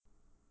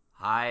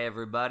Hi,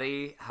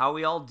 everybody. How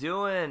we all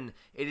doing?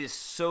 It is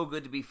so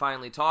good to be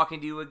finally talking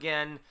to you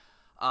again.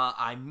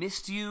 I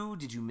missed you.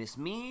 Did you miss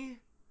me?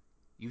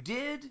 You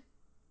did?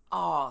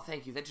 Oh,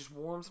 thank you. That just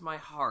warms my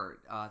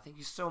heart. Thank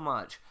you so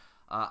much.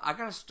 I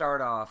gotta start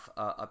off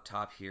up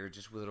top here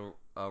just with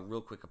a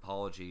real quick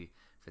apology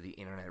for the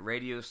internet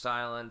radio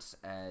silence,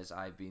 as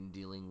I've been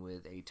dealing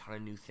with a ton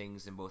of new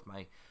things in both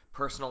my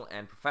personal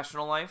and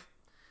professional life.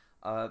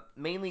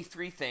 Mainly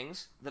three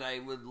things that I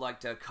would like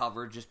to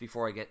cover just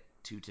before I get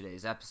to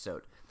today's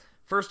episode.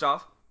 First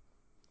off,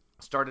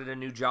 started a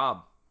new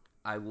job.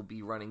 I will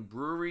be running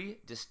brewery,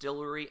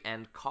 distillery,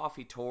 and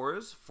coffee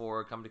tours for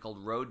a company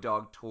called Road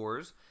Dog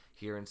Tours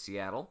here in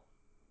Seattle.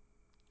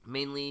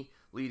 Mainly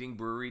leading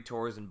brewery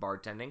tours and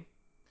bartending.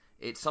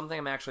 It's something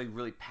I'm actually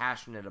really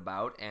passionate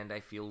about, and I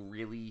feel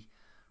really,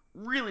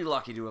 really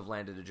lucky to have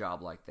landed a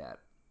job like that.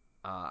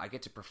 I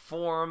get to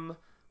perform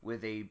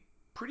with a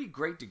pretty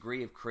great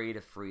degree of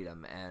creative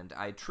freedom, and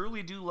I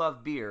truly do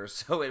love beer,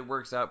 so it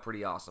works out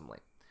pretty awesomely.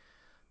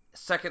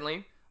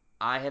 Secondly,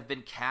 I have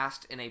been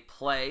cast in a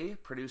play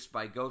produced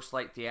by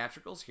Ghostlight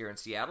Theatricals here in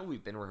Seattle.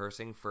 We've been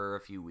rehearsing for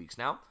a few weeks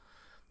now.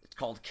 It's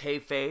called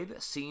Kayfabe: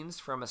 Scenes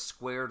from a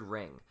Squared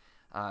Ring.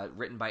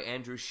 Written by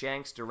Andrew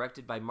Shanks,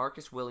 directed by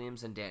Marcus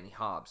Williams and Danny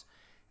Hobbs.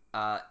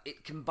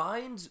 It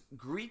combines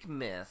Greek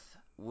myth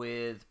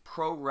with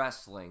pro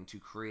wrestling to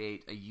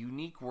create a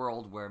unique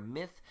world where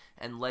myth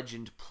and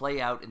legend play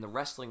out in the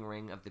wrestling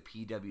ring of the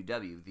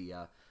PWW,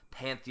 the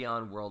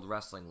Pantheon World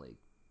Wrestling League.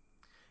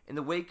 In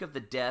the wake of the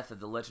death of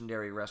the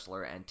legendary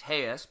wrestler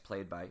Antaeus,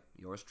 played by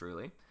yours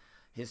truly,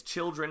 his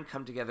children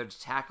come together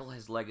to tackle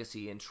his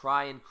legacy and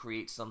try and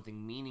create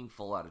something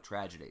meaningful out of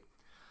tragedy.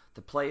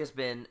 The play has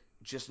been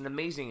just an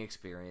amazing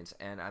experience,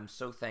 and I'm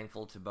so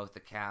thankful to both the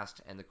cast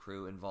and the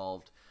crew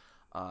involved.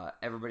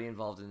 Everybody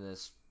involved in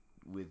this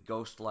with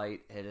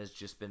Ghostlight. It has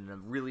just been a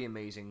really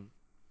amazing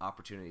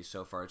opportunity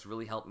so far. It's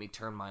really helped me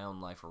turn my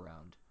own life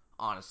around.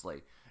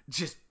 Honestly,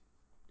 just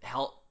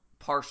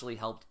partially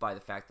helped by the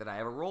fact that I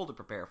have a role to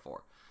prepare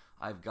for.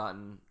 I've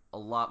gotten a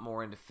lot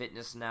more into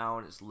fitness now,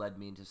 and it's led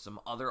me into some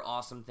other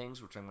awesome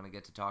things, which I'm going to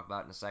get to talk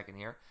about in a second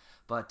here.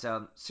 But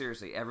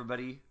seriously,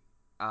 everybody,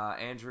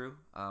 Andrew,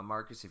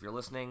 Marcus, if you're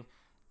listening,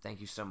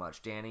 thank you so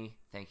much. Danny,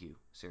 thank you.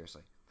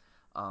 Seriously.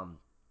 Um,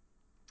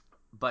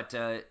 but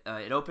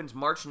it opens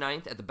March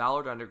 9th at the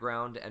Ballard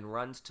Underground and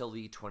runs till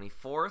the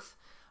 24th.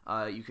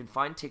 You can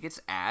find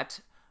tickets at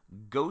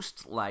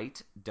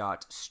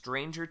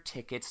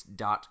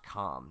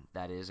ghostlight.strangertickets.com.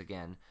 That is,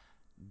 again,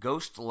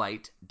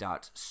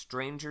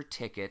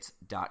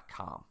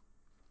 ghostlight.strangertickets.com.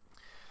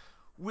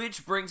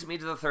 Which brings me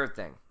to the third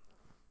thing.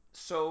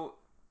 So,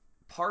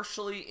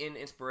 partially in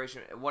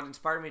inspiration, what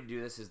inspired me to do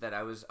this is that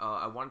I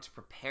wanted to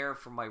prepare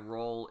for my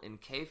role in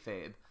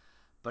kayfabe,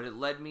 but it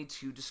led me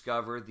to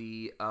discover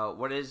the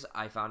what is,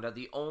 I found out,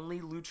 the only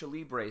lucha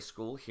libre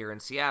school here in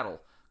Seattle,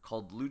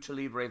 called Lucha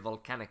Libre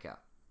Volcanica.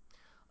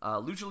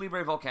 Lucha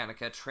Libre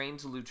Volcanica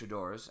trains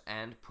luchadors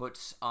and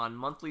puts on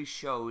monthly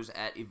shows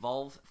at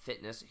Evolve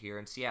Fitness here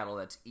in Seattle.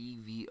 That's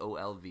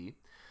EVOLV.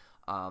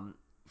 Um,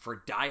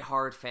 for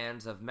die-hard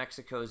fans of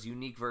Mexico's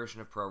unique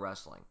version of pro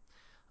wrestling.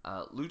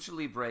 Lucha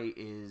Libre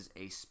is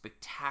a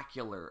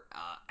spectacular,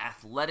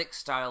 athletic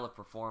style of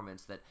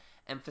performance that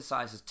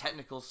emphasizes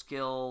technical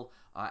skill,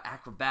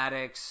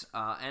 acrobatics,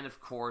 and of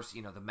course,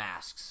 the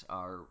masks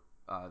are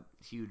a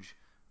huge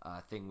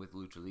thing with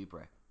Lucha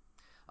Libre.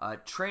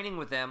 Training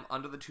with them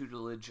under the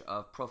tutelage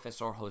of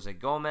Professor Jose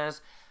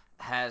Gomez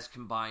has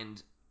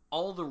combined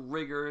all the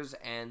rigors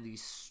and the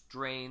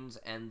strains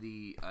and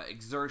the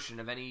exertion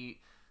of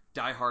any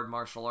die-hard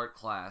martial art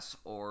class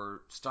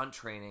or stunt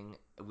training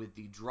with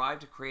the drive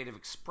to creative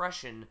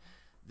expression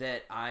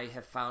that I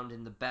have found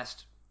in the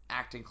best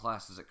acting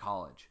classes at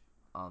college.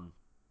 Um,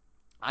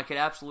 I could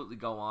absolutely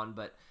go on,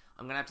 but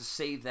I'm going to have to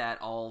save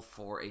that all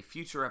for a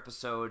future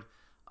episode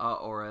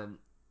or a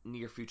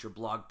near future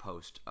blog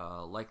post,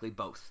 likely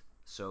both.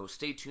 So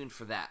stay tuned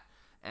for that.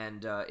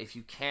 And if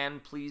you can,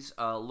 please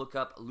look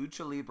up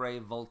Lucha Libre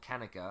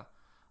Volcanica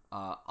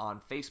on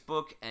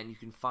Facebook, and you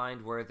can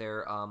find where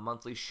their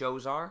monthly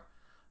shows are.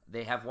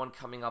 They have one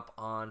coming up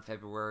on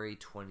February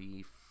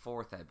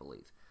 24th, I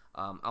believe.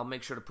 I'll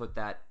make sure to put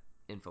that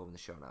info in the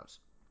show notes.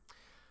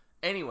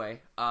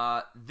 Anyway,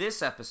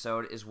 this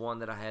episode is one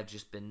that I have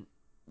just been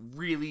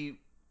really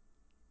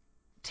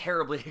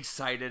terribly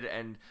excited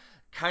and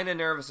kind of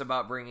nervous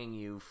about bringing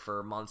you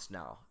for months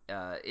now.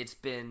 It's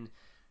been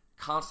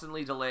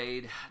constantly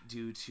delayed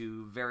due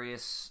to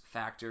various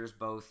factors,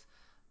 both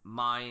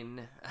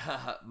mine,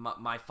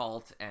 my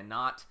fault, and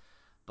not.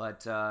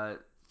 But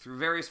through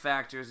various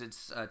factors,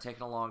 it's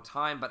taken a long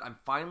time. But I'm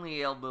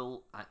finally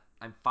able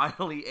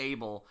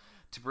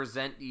to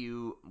present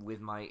you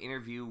with my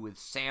interview with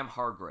Sam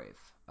Hargrave.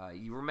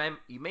 You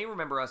may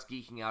remember us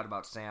geeking out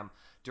about Sam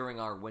during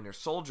our Winter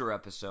Soldier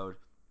episode.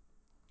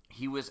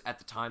 He was at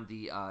the time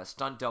the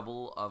stunt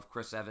double of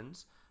Chris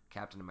Evans,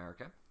 Captain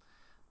America.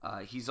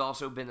 He's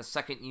also been the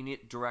second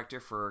unit director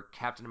for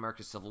Captain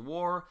America Civil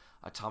War,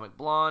 Atomic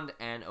Blonde,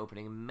 and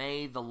opening in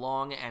May, the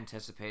long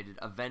anticipated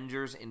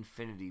Avengers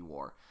Infinity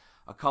War.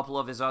 A couple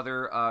of his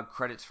other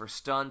credits for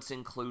stunts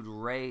include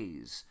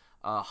Raise,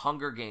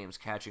 Hunger Games: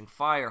 Catching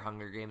Fire,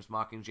 Hunger Games: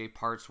 Mockingjay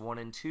Parts 1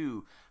 and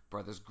 2,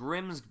 Brothers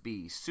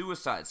Grimsby,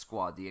 Suicide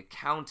Squad, The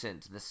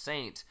Accountant, The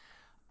Saint,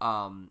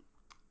 and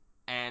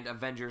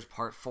Avengers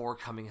Part 4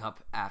 coming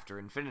up after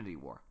Infinity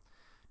War.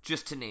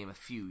 Just to name a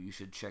few. You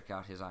should check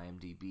out his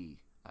IMDb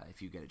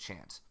if you get a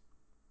chance.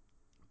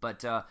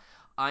 But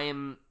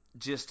I'm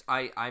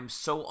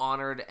so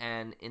honored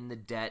and in the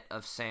debt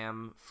of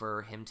Sam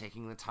for him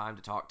taking the time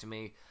to talk to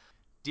me.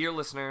 Dear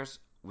listeners,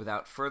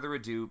 without further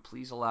ado,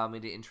 please allow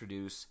me to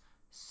introduce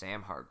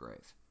Sam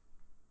Hargrave.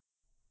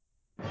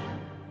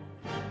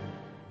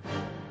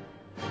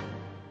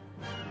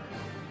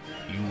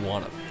 You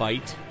want to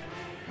fight?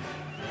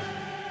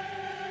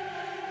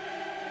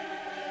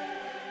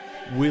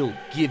 We'll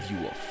give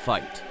you a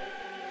fight.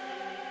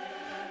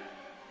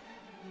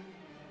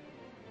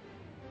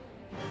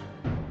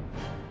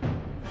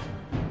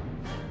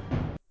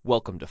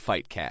 Welcome to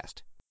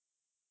Fightcast.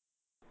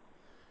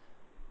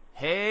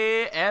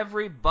 Hey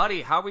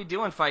everybody, how we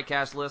doing,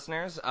 Fightcast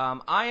listeners?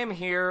 I am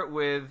here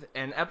with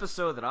an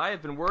episode that I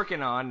have been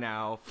working on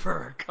now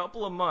for a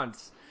couple of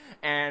months,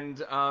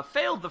 and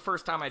failed the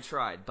first time I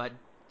tried, but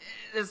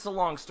it's a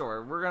long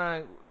story.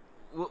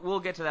 We'll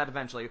get to that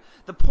eventually.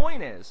 The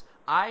point is,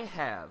 I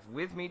have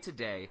with me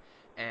today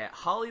a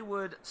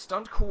Hollywood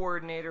stunt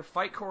coordinator,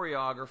 fight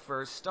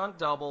choreographer, stunt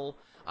double,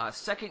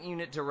 second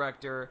unit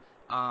director,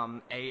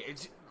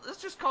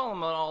 let's just call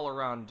him an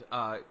all-around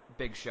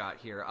big shot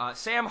here.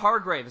 Sam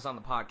Hargrave is on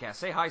the podcast.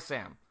 Say hi,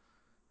 Sam.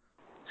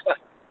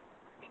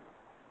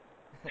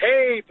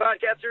 Hey,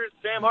 podcasters.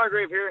 Sam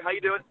Hargrave here. How you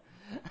doing?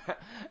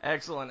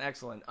 Excellent.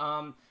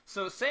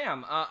 So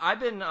Sam,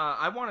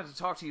 I wanted to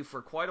talk to you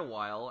for quite a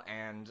while,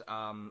 and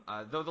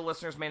though the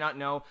listeners may not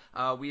know,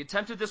 we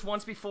attempted this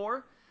once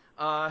before.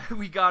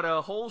 We got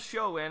a whole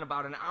show in,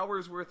 about an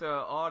hour's worth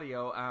of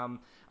audio,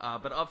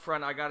 but up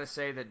front I gotta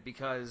say that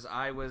because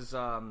I was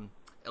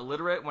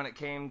illiterate when it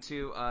came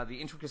to the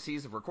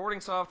intricacies of recording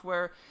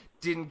software,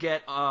 didn't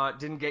get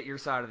your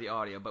side of the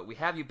audio. But we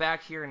have you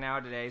back here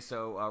now today,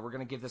 so we're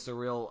gonna give this a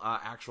real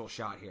actual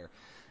shot here.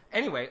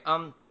 Anyway,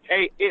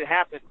 Hey, it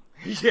happened.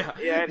 yeah,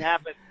 it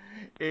happened.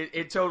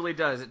 It totally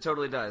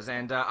does.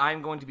 And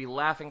I'm going to be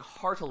laughing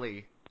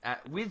heartily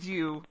with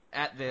you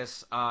at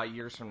this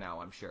years from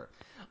now, I'm sure.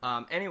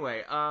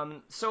 Anyway,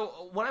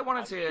 so what I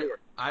wanted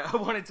I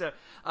wanted to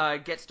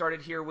get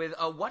started here with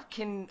what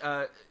can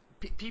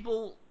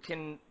people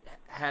can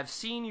have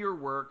seen your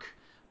work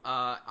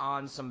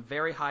on some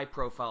very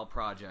high-profile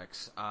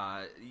projects.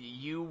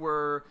 You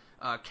were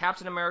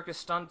Captain America's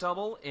stunt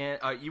double, and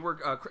you were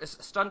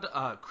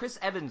Chris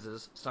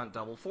Evans's stunt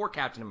double for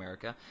Captain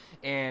America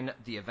in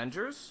The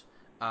Avengers,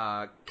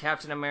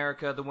 Captain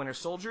America: The Winter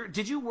Soldier.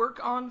 Did you work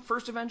on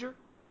First Avenger?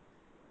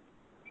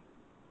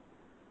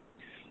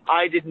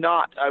 I did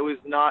not. I was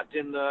not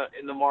in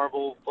the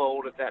Marvel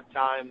fold at that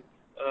time.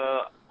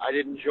 I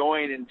didn't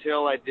join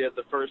until I did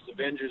the first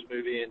Avengers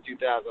movie in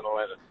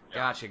 2011.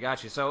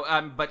 Gotcha. So,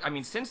 but I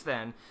mean, since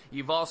then,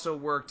 you've also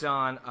worked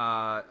on,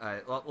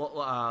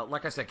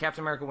 like I said,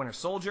 Captain America: Winter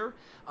Soldier,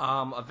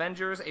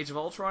 Avengers: Age of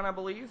Ultron, I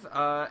believe,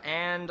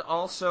 and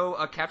also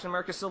Captain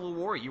America: Civil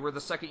War. You were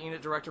the second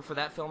unit director for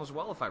that film as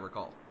well, if I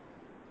recall.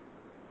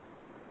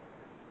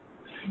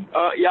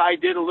 Yeah, I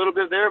did a little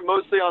bit there.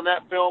 Mostly on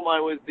that film, I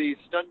was the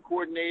stunt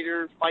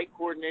coordinator, fight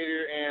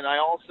coordinator, and I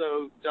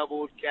also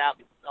doubled Cap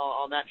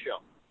on that show.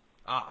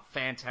 Ah,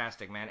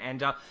 fantastic, man.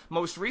 And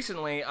most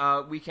recently,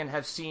 we can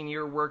have seen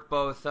your work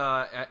both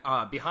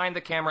behind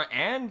the camera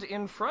and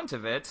in front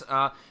of it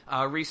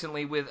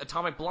recently with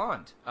Atomic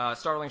Blonde,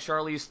 starring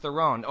Charlize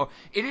Theron. Oh,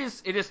 it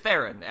is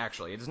Theron,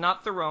 actually. It is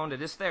not Theron,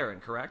 it is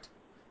Theron, correct?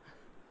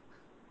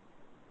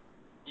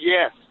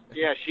 Yes.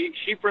 Yeah,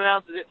 she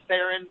pronounces it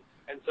Theron,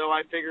 and so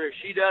I figure if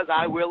she does,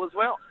 I will as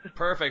well.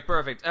 Perfect.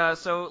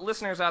 So,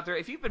 listeners out there,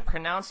 if you've been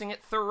pronouncing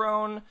it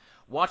Theron,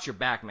 watch your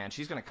back, man.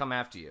 She's going to come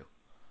after you.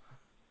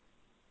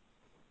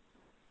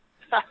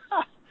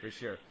 For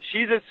sure.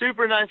 She's a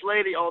super nice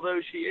lady, although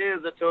she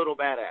is a total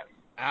badass.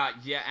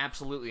 Yeah,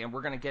 absolutely, and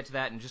we're going to get to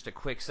that in just a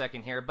quick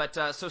second here. But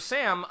so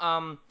Sam,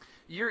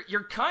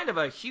 you're kind of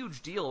a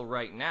huge deal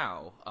right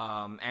now,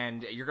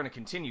 and you're going to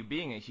continue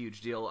being a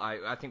huge deal.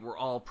 I think we're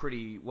all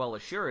pretty well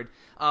assured.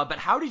 But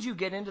how did you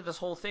get into this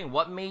whole thing?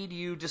 What made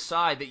you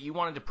decide that you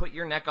wanted to put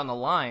your neck on the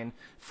line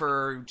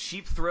for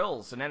cheap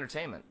thrills and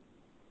entertainment?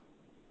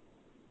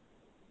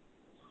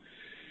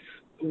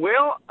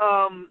 Well,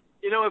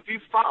 if you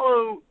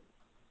follow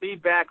me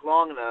back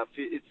long enough,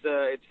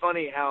 it's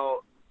funny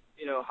how,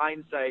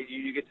 hindsight,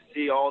 you get to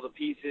see all the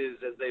pieces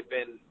as they've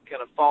been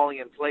kind of falling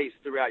in place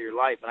throughout your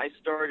life. And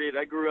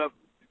I grew up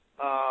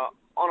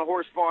on a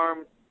horse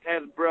farm,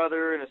 had a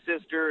brother and a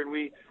sister, and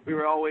we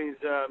were always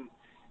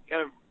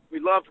we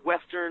loved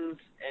Westerns,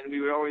 and we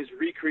would always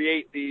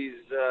recreate these,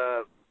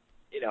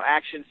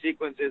 action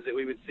sequences that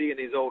we would see in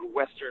these old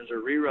Westerns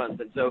or reruns.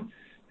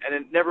 And I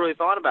never really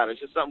thought about it.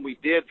 It's just something we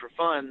did for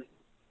fun.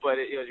 But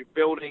you're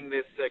building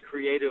this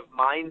creative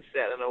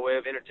mindset and a way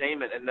of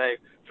entertainment. And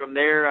from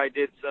there, I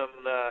did some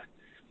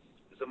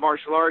some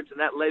martial arts,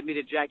 and that led me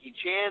to Jackie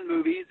Chan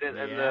movies and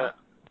the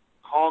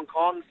Hong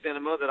Kong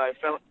cinema that I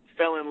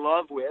fell in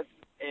love with,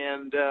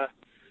 and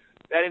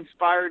that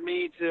inspired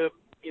me to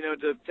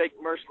to take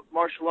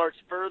martial arts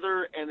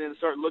further, and then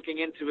start looking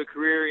into a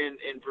career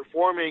in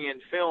performing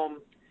and film.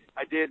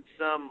 I did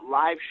some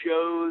live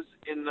shows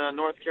in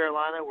North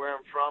Carolina, where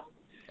I'm from.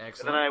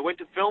 Excellent. And then I went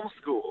to film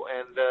school,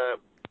 and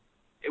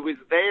it was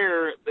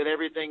there that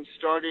everything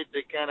started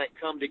to kind of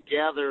come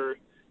together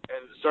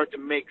and start to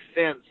make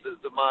sense as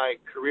to my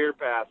career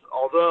path.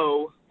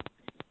 Although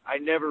I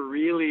never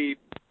really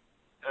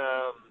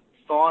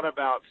thought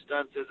about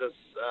stunts as a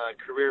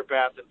career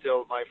path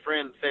until my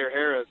friend Thayer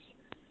Harris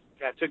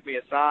kind of took me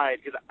aside,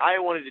 because I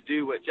wanted to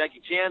do what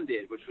Jackie Chan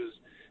did, which was,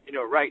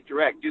 write,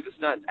 direct, do the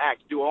stunts,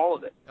 act, do all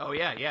of it. Oh,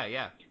 yeah.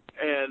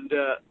 And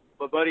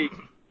my buddy,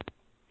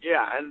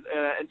 and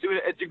to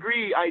a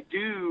degree, I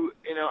do,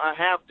 I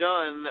have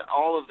done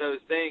all of those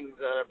things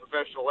at a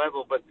professional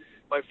level, but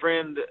my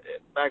friend,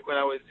 back when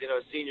I was,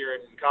 a senior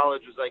in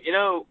college, was like,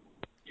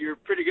 you're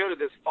pretty good at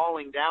this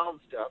falling down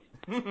stuff.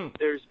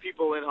 There's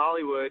people in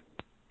Hollywood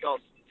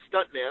called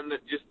stuntmen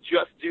that just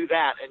do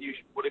that, and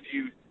what if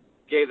you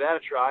gave that a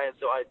try? And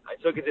so I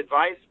took his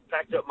advice,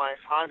 packed up my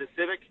Honda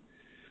Civic,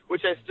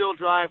 which I still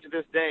drive to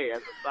this day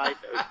as a side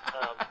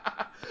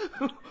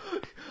note.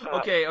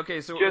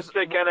 Okay. So just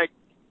to kind of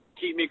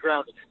keep me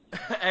grounded.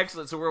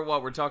 Excellent. So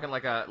we're talking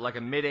like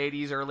a mid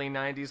 '80s, early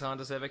 '90s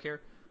Honda Civic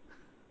here.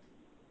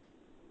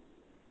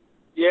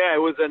 Yeah, it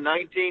was a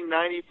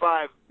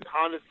 1995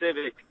 Honda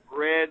Civic,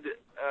 red,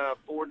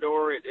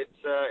 4-door.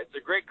 It's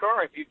a great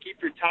car. If you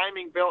keep your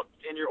timing belt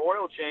and your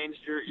oil changed,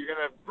 you're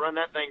gonna run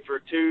that thing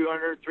for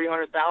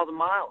 300,000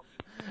 miles.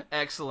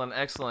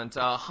 Excellent.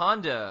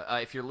 Honda,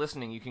 if you're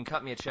listening, you can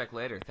cut me a check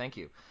later. Thank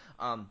you.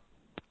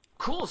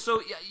 Cool.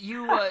 So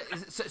you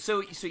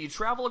so you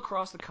travel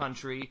across the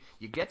country.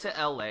 You get to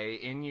L.A.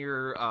 in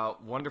your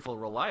wonderful,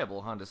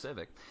 reliable Honda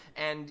Civic,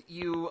 and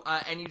you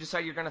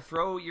decide you're going to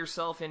throw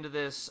yourself into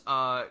this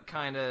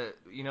kind of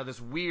this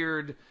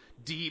weird,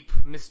 deep,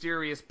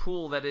 mysterious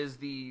pool that is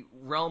the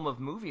realm of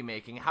movie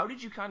making. How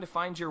did you kind of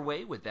find your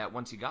way with that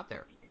once you got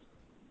there?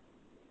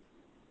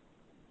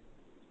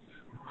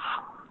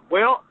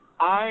 Well,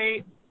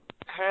 I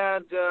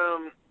had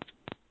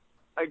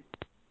I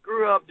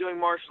grew up doing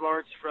martial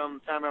arts from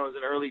the time I was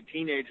an early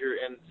teenager,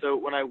 and so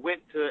when I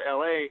went to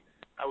LA,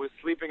 I was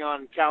sleeping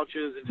on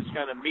couches and just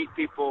kind of meet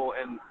people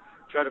and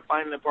try to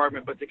find an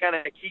apartment. But to kind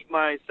of keep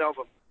myself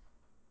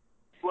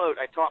afloat,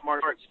 I taught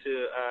martial arts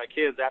to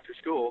kids after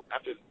school,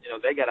 after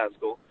they got out of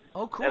school.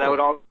 Oh, cool. And I would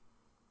also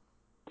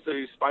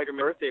do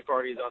Spider-Man birthday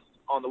parties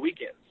on the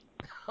weekends.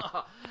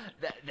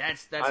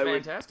 That's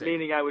fantastic.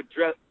 Meaning I would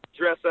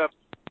dress up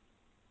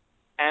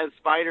as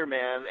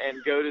Spider-Man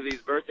and go to these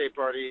birthday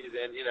parties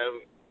and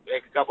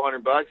make a couple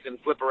 $100 and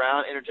flip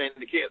around, entertain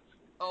the kids.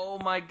 Oh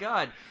my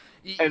God.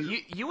 And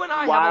you and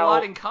I have a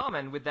lot in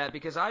common with that,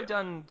 because I've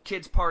done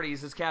kids'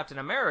 parties as Captain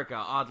America,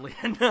 oddly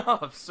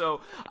enough.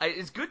 So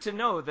it's good to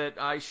know that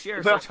I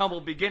share such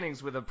humble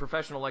beginnings with a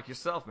professional like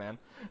yourself, man.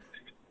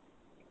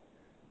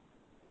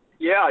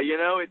 Yeah,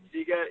 it's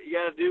you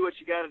got to do what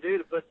you got to do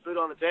to put food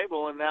on the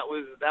table, and that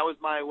was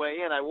my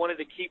way in. I wanted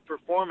to keep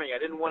performing. I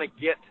didn't want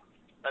to get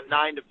a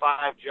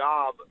 9-to-5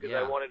 job, because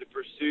I wanted to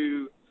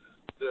pursue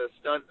the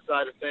stunt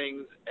side of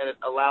things, and it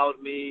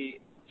allowed me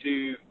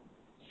to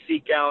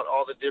seek out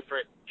all the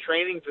different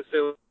training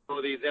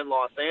facilities in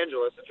Los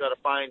Angeles and try to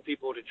find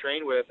people to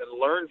train with and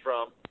learn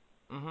from.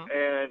 Mm-hmm.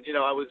 And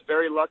I was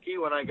very lucky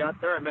when I got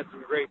there. I met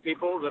some great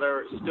people that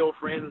are still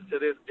friends to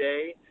this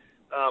day,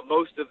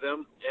 most of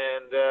them.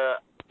 And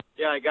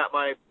I got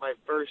my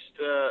first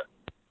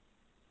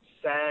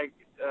SAG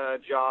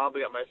job.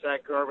 I got my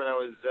SAG card when I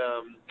was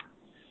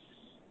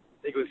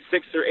I think it was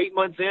 6 or 8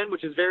 months in,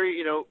 which is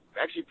very,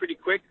 actually pretty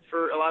quick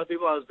for a lot of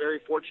people. I was very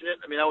fortunate.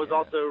 I mean, I was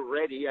also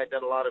ready. I'd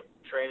done a lot of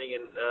training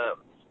and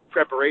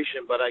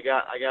preparation, but I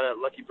got a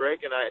lucky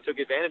break, and I took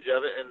advantage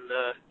of it, and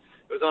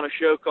it was on a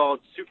show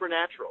called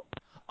Supernatural.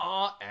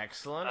 Oh,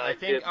 excellent. I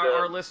think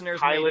our listeners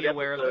may be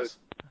aware of this.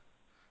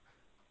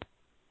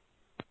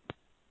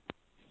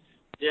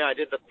 Yeah, I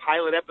did the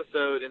pilot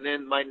episode, and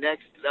then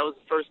that was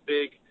the first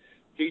big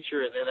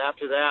feature, and then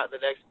after that, the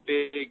next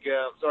big,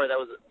 that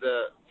was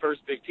the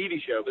first big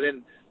TV show, but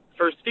then the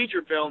first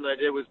feature film that I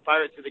did was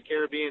Pirates of the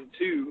Caribbean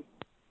 2.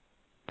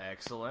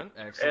 Excellent.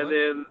 And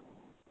then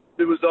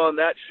it was on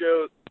that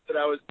show that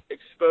I was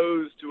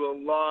exposed to a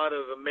lot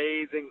of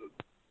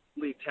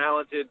amazingly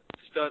talented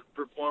stunt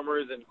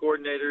performers and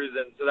coordinators,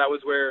 and so that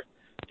was where,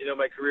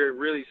 my career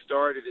really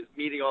started, is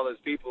meeting all those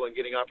people and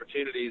getting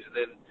opportunities, and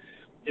then,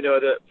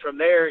 from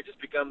there, it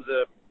just becomes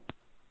a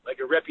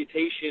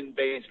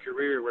reputation-based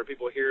career where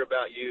people hear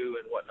about you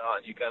and whatnot.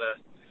 And you kind of,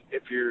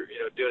 if you're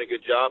doing a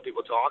good job,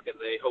 people talk and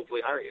they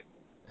hopefully hire you.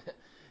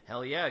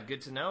 Hell yeah,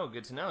 good to know.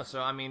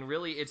 So I mean,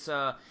 really, it's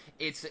an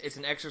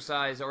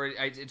exercise, or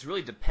it's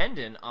really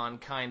dependent on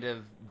kind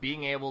of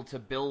being able to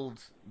build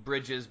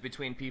bridges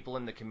between people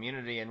in the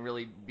community and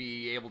really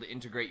be able to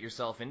integrate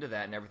yourself into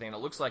that and everything. And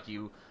it looks like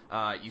you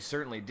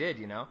certainly did,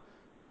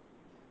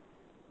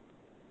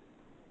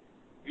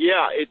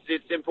 yeah,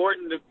 it's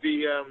important to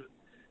be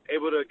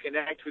able to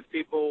connect with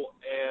people,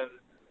 and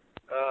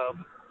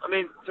I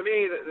mean, to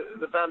me,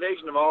 the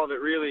foundation of all of it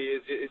really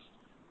is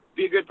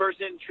be a good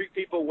person, treat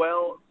people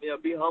well,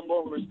 be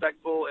humble and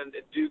respectful, and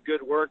do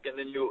good work, and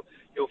then you'll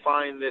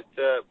find that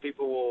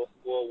people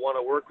will want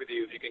to work with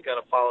you if you can kind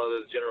of follow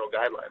those general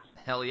guidelines.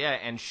 Hell yeah,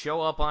 and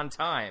show up on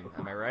time.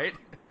 Am I right?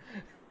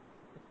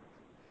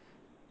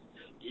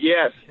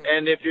 Yes,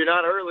 and if you're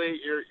not early,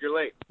 you're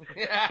late.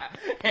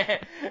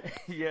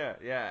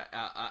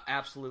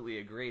 Absolutely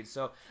agreed.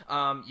 So,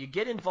 you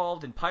get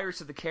involved in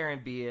Pirates of the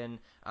Caribbean.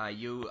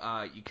 You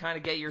kind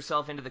of get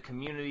yourself into the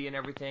community and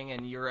everything,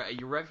 and your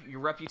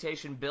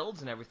reputation builds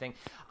and everything.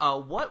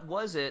 What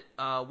was it?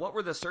 What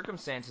were the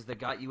circumstances that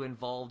got you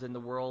involved in the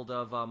world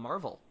of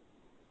Marvel?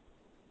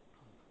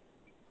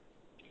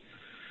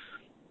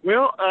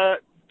 Well,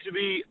 to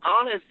be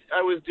honest,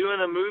 I was doing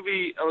a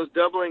movie. I was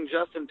doubling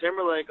Justin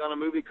Timberlake on a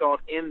movie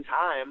called In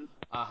Time,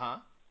 Uh-huh.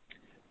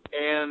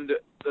 and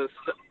the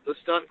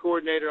stunt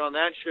coordinator on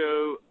that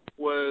show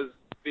was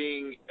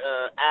being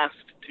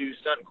asked to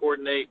stunt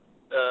coordinate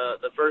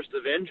the first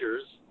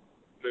Avengers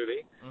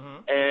movie,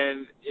 Mm-hmm.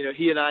 and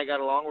he and I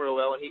got along real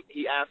well, and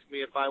he asked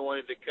me if I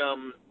wanted to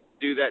come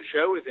do that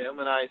show with him,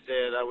 and I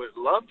said I would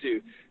love to.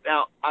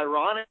 Now,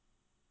 ironic,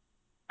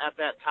 at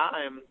that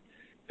time,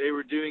 they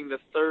were doing the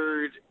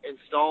third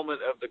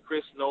installment of the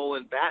Chris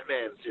Nolan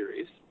Batman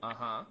series,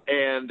 Uh-huh.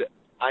 and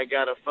I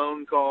got a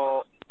phone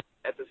call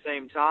at the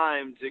same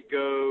time to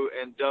go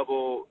and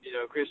double,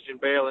 Christian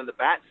Bale in the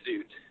bat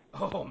suit.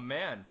 Oh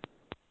man.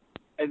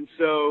 And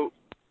so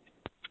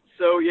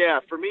yeah,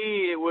 for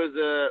me it was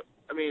a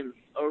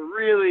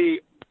really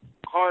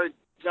hard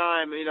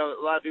time. A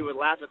lot of people would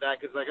laugh at that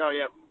because, like, oh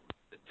yeah,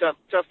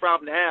 tough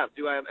problem to have.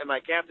 Am I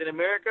Captain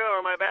America or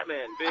am I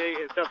Batman? Big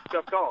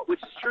tough call,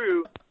 which is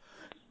true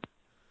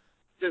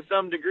to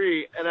some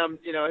degree. And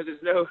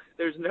there's no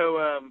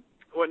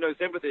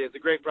sympathy. It's a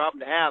great problem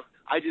to have.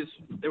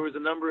 There was a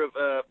number of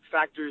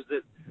factors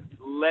that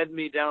led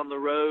me down the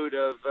road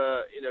of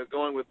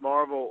going with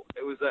Marvel.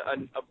 It was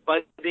a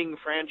budding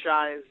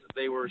franchise.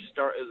 They were as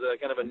a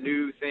kind of a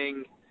new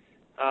thing.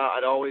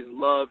 I'd always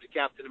loved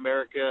Captain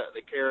America,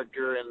 the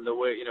character, and the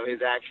way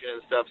his action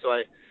and stuff. So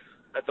I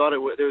thought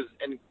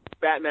and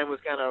Batman was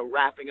kind of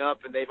wrapping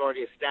up, and they've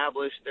already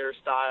established their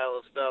style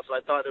of stuff. So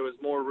I thought there was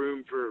more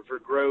room for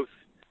growth,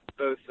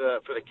 both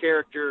for the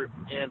character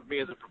and me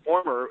as a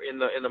performer in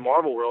the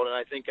Marvel world. And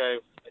I think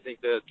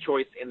the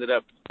choice ended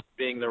up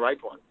being the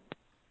right one.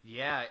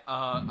 Yeah,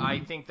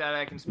 I think that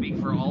I can speak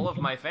for all of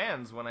my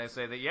fans when I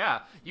say that.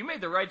 Yeah, you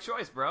made the right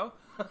choice, bro.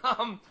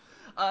 um,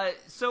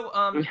 so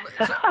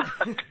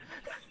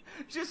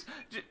just,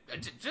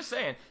 just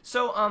saying.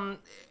 So,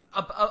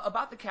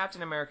 about the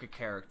Captain America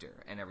character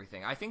and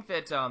everything, I think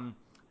that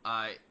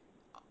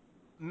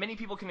many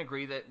people can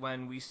agree that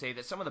when we say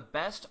that some of the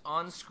best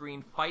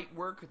on-screen fight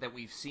work that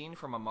we've seen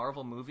from a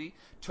Marvel movie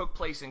took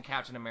place in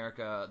Captain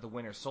America: The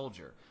Winter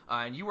Soldier,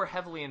 and you were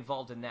heavily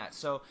involved in that.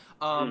 So,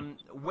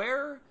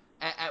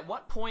 at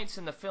what points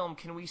in the film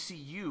can we see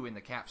you in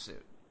the Cap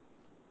suit?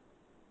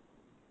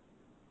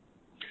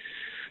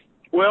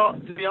 Well,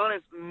 to be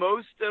honest,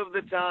 most of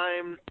the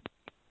time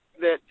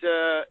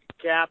that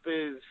Cap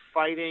is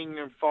fighting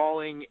or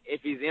falling,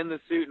 if he's in the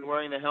suit and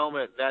wearing the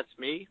helmet, that's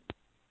me.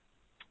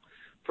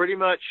 Pretty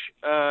much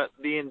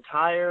the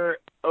entire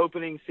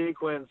opening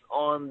sequence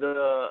on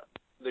the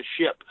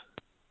ship.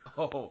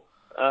 Oh.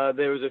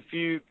 There was a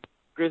few.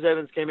 Chris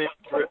Evans came in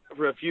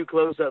for a few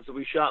close-ups, so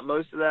we shot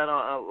most of that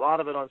a lot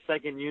of it on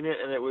second unit,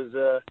 and it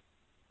was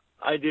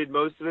I did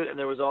most of it, and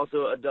there was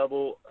also a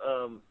double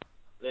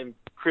named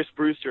Chris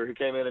Brewster who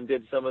came in and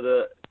did some of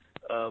the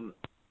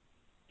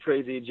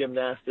crazy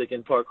gymnastic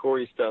and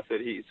parkour stuff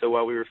so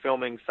while we were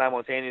filming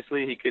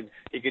simultaneously, he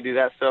could do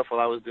that stuff while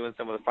I was doing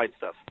some of the fight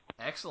stuff.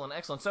 Excellent.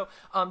 So,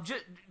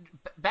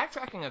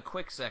 backtracking a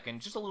quick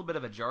second, just a little bit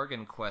of a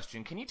jargon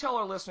question. Can you tell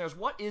our listeners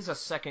what is a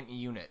second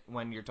unit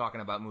when you're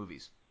talking about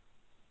movies?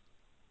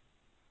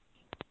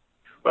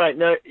 Right.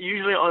 Now,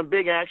 usually on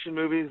big action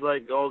movies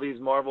like all these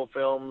Marvel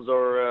films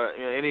or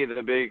any of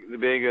the big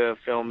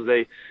films,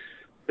 they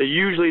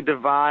usually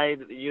divide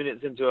the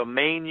units into a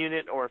main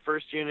unit or a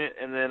first unit,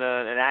 and then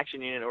an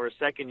action unit or a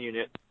second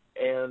unit.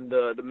 And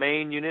the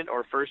main unit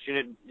or first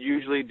unit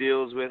usually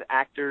deals with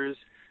actors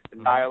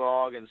and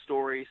dialogue and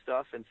story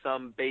stuff and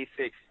some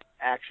basic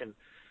action.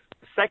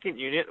 The second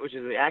unit, which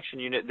is the action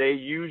unit, they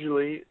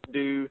usually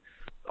do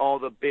all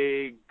the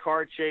big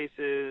car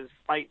chases,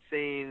 fight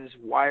scenes,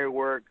 wire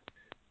work,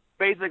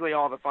 basically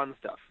all the fun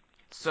stuff.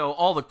 So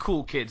all the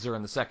cool kids are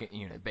in the second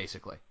unit,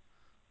 basically.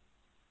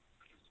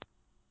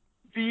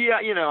 Yeah,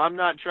 I'm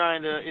not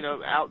trying to,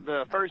 out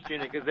the first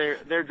unit because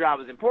their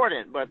job is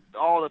important, but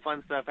all the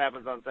fun stuff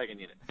happens on second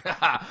unit.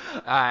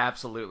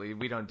 Absolutely,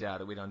 we don't doubt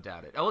it.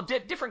 Well,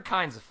 different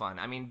kinds of fun.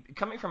 I mean,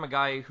 coming from a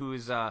guy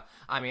who's,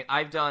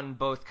 I've done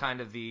both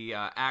kind of the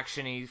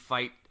actiony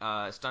fight,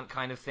 stunt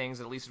kind of things,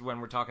 at least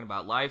when we're talking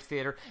about live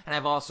theater, and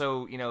I've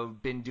also,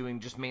 been doing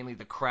just mainly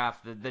the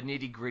craft, the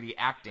nitty gritty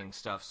acting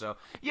stuff. So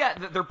yeah,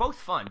 they're both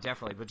fun,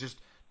 definitely, but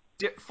just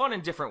fun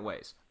in different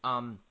ways.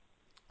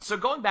 So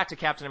going back to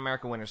Captain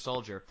America: Winter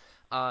Soldier,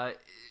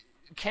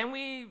 can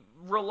we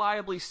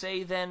reliably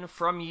say then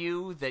from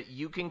you that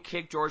you can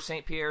kick George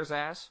St. Pierre's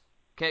ass?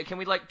 Can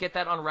we get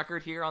that on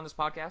record here on this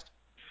podcast?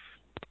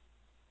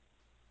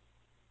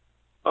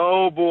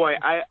 Oh boy,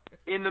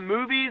 in the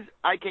movies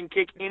I can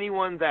kick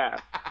anyone's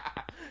ass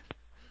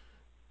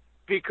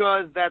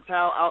because that's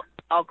how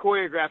I'll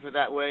choreograph it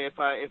that way if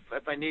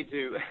I need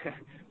to.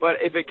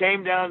 But if it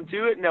came down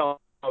to it, no.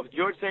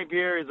 George St.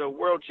 Pierre is a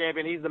world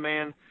champion. He's the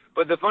man.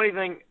 But the funny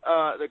thing,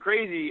 the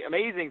crazy,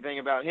 amazing thing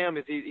about him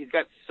is he's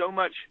got so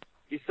much.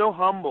 He's so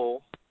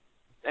humble,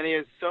 and he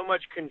has so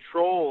much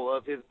control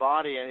of his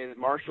body and his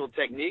martial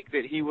technique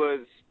that he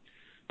was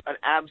an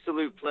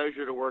absolute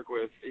pleasure to work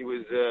with. It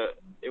was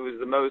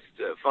the most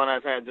fun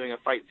I've had doing a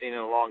fight scene in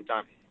a long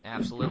time.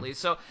 Absolutely.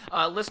 So,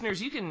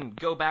 listeners, you can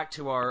go back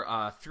to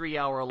our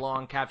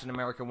 3-hour-long Captain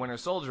America: Winter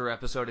Soldier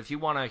episode if you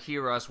want to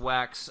hear us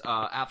wax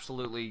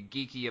absolutely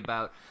geeky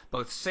about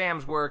both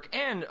Sam's work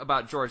and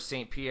about George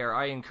St. Pierre.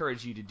 I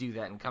encourage you to do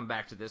that and come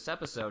back to this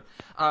episode.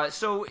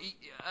 So,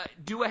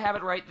 do I have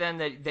it right then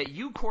that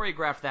you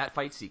choreographed that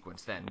fight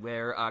sequence then,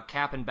 where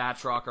Cap and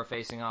Batroc are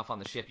facing off on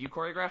the ship? You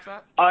choreographed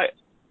that?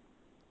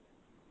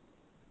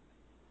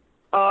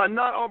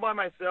 Not all by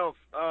myself.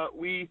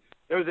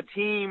 There was a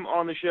team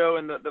on the show,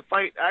 and the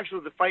fight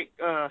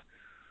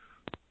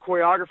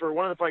choreographer,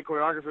 one of the fight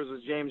choreographers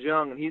was James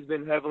Young, and he's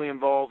been heavily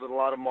involved in a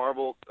lot of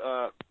Marvel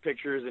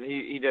pictures, and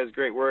he does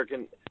great work.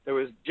 And there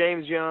was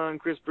James Young,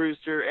 Chris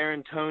Brewster,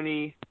 Aaron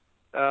Toney,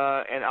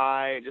 and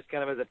I, just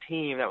kind of as a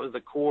team. That was the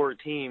core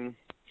team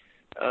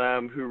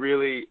who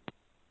really,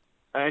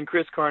 and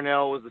Chris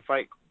Carnell was the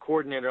fight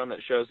coordinator on that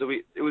show. So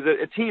it was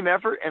a team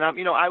effort, and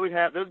I would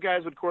have, those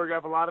guys would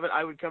choreograph a lot of it.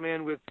 I would come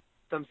in with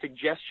some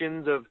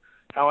suggestions of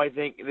how I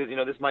think that,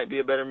 this might be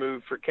a better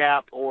move for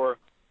Cap, or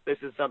this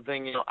is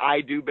something,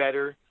 I do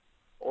better,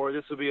 or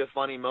this would be a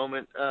funny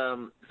moment.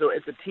 So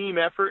it's a team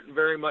effort,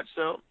 very much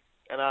so.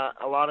 And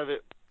a lot of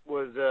it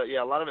was,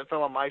 a lot of it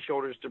fell on my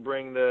shoulders to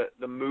bring the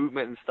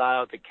movement and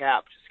style to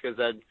Cap, just because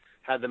I'd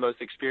had the most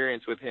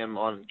experience with him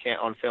on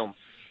film.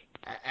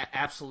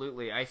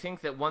 Absolutely. I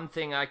think that one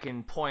thing I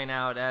can point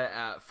out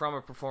from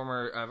a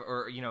performer,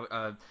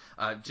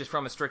 just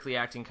from a strictly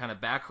acting kind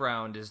of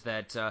background, is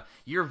that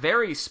you're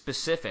very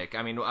specific.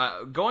 I mean,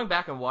 going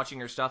back and watching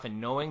your stuff and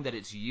knowing that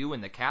it's you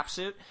in the Cap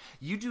suit,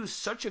 you do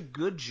such a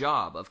good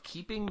job of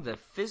keeping the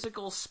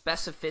physical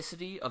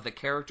specificity of the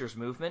character's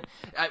movement.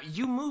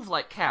 You move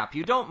like Cap.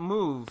 You don't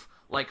move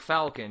like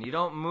Falcon. You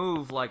don't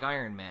move like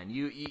Iron Man.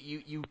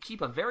 You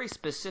keep a very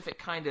specific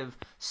kind of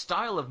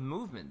style of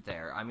movement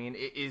there. I mean,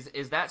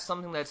 is that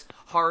something that's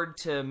hard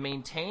to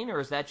maintain,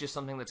 or is that just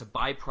something that's a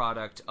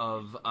byproduct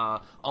of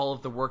all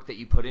of the work that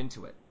you put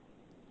into it?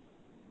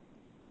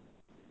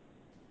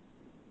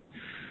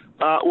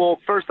 Well,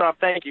 first off,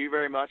 thank you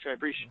very much. I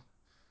appreciate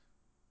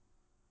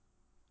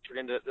you're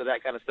into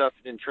that kind of stuff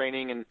in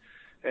training,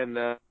 and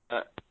I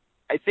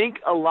think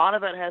a lot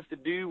of that has to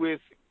do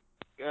with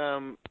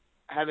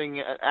having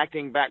an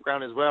acting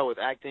background as well, with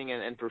acting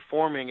and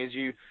performing. Is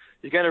you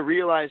got to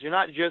realize you're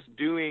not just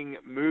doing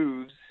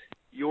moves,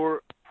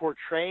 you're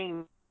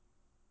portraying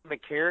the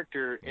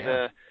character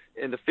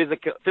in the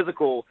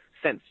physical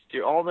sense.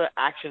 All the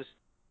actions.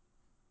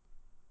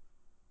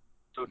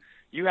 So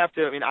you have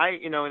to. I mean,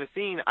 in a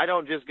scene, I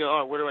don't just go,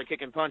 oh, where do I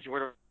kick and punch, and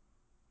where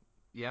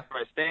do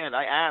I stand?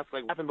 I ask,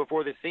 what happened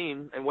before this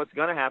scene, and what's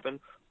going to happen?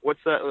 What's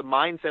the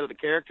mindset of the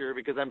character?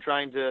 Because I'm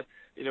trying to,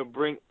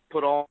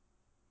 put all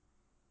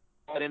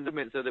that into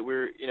it so that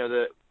we're,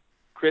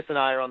 Chris and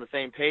I are on the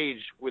same page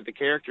with the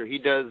character. He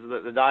does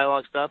the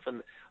dialogue stuff,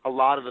 and a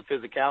lot of the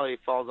physicality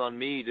falls on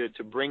me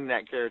to bring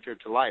that character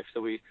to life.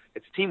 So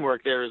it's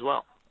teamwork there as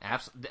well.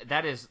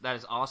 That is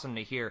awesome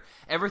to hear.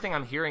 Everything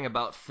I'm hearing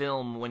about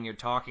film when you're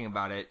talking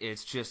about it,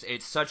 it's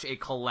such a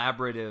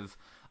collaborative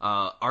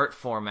art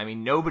form. I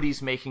mean,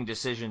 nobody's making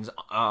decisions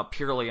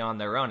purely on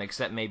their own,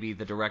 except maybe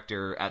the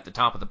director at the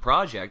top of the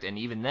project, and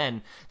even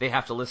then, they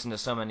have to listen to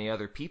so many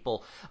other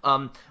people.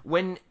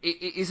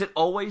 Is it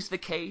always the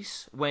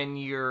case when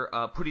you're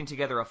putting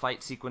together a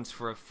fight sequence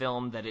for a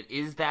film that it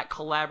is that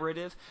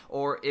collaborative,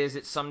 or is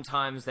it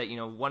sometimes that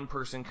one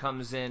person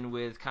comes in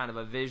with kind of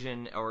a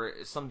vision or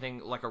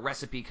something like a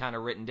recipe kind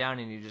of written down,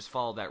 and you just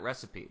follow that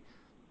recipe?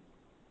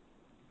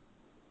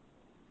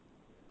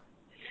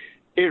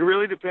 It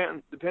really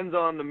depends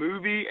on the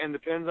movie and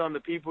depends on the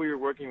people you're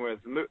working with.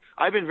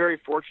 I've been very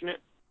fortunate.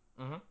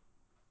 Mm-hmm.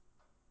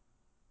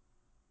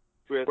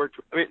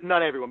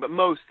 Not everyone, but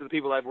most of the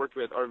people I've worked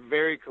with are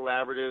very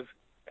collaborative,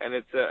 and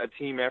it's a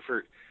team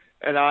effort.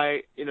 And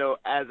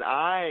as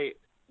I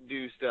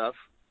do stuff,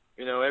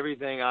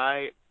 everything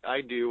I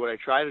do, what I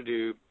try to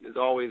do, is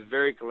always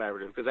very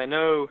collaborative, because I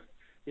know,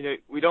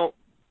 we don't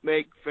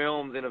make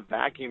films in a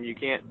vacuum.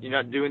 You're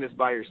not doing this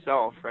by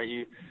yourself,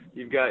 right?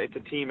 It's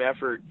a team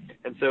effort.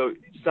 And so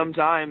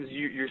sometimes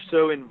you're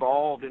so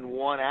involved in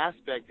one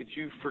aspect that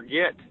you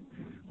forget,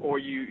 or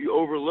you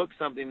overlook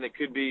something that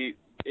could be,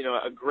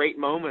 a great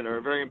moment or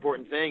a very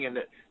important thing. And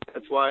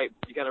that's why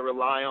you got to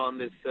rely on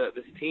this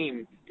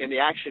team. in the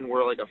action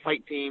world, like a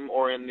fight team,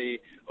 or in the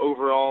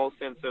overall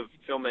sense of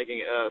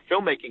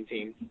filmmaking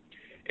team,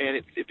 and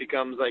it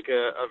becomes like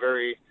a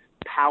very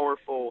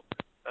powerful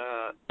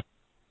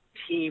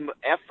team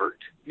effort,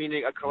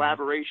 meaning a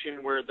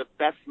collaboration where the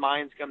best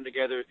minds come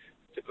together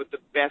to put the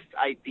best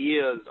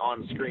ideas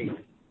on screen.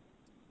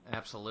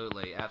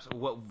 Absolutely.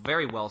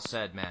 Very well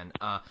said, man.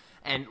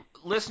 And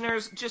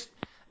listeners, just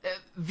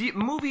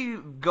movie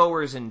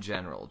goers in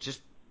general,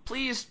 just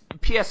please,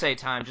 PSA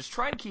time, just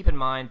try and keep in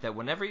mind that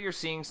whenever you're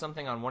seeing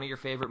something on one of your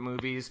favorite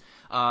movies,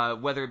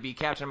 whether it be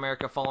Captain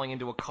America falling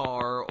into a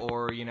car,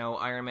 or,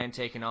 Iron Man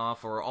taking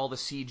off, or all the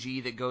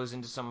CG that goes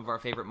into some of our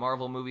favorite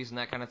Marvel movies and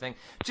that kind of thing,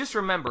 just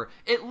remember,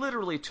 it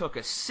literally took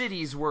a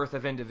city's worth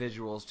of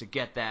individuals to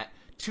get that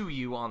to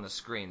you on the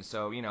screen.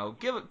 So,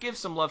 give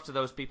some love to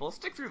those people.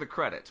 Stick through the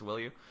credits, will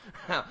you?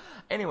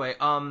 Anyway,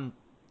 want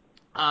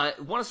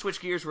to switch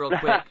gears real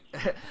quick.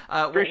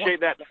 Appreciate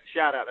that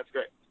shout out. That's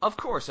great. Of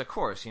course. The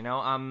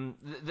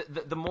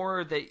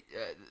more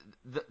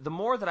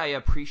that I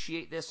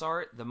appreciate this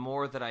art, the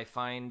more that I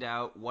find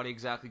out what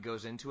exactly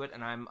goes into it,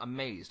 and I'm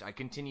amazed. I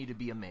continue to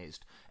be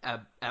amazed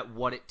at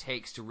what it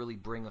takes to really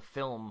bring a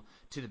film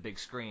to the big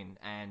screen,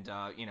 and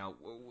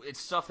it's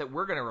stuff that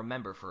we're going to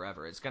remember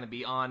forever. It's going to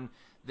be on.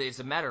 It's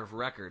a matter of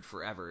record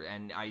forever,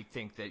 and I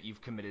think that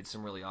you've committed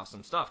some really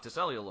awesome stuff to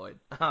Celluloid,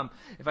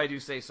 if I do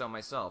say so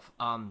myself.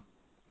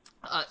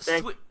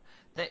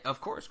 Of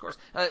course.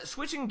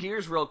 Switching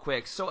gears real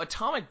quick. So,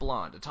 Atomic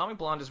Blonde. Atomic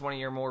Blonde is one of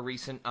your more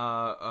recent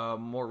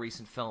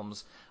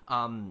films.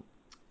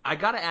 I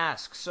gotta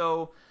ask.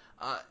 So,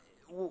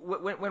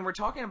 when we're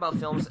talking about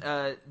films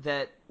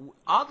that,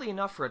 oddly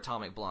enough, for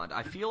Atomic Blonde,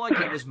 I feel like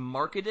it was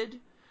marketed.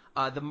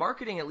 The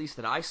marketing, at least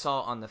that I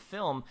saw on the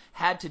film,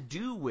 had to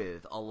do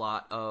with a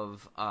lot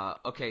of,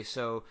 okay,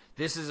 so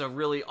this is a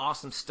really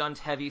awesome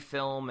stunt-heavy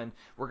film, and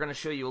we're going to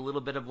show you a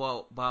little bit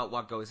about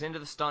what goes into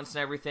the stunts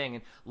and everything,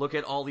 and look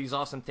at all these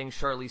awesome things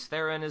Charlize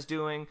Theron is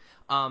doing.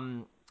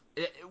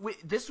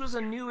 This was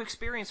a new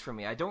experience for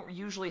me. I don't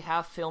usually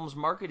have films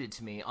marketed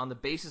to me on the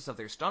basis of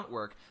their stunt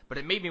work, but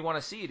it made me want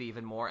to see it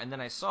even more, and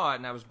then I saw it,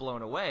 and I was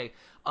blown away.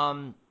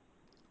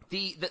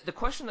 The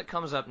question that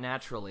comes up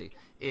naturally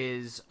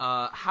is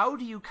how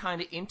do you kind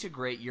of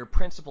integrate your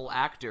principal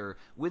actor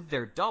with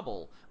their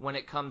double when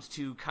it comes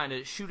to kind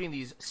of shooting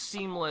these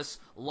seamless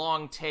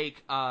long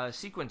take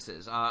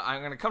sequences?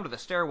 I'm going to come to the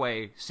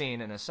stairway scene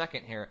in a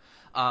second here,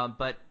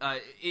 but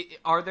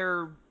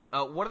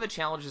what are the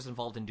challenges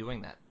involved in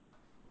doing that?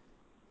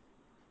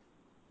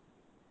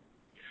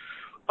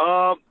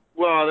 Well,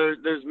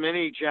 there's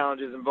many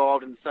challenges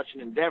involved in such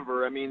an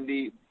endeavor. I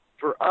mean,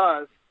 for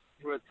us,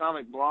 for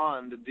Atomic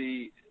Blonde,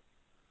 the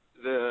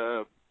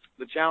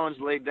challenge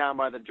laid down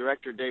by the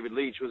director David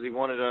Leitch was he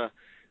wanted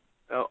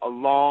a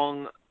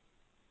long,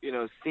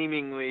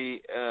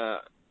 seemingly a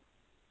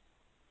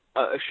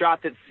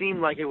shot that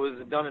seemed like it was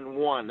done in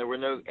one. There were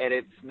no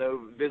edits,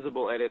 no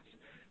visible edits,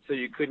 so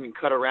you couldn't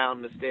cut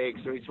around mistakes.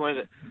 So he just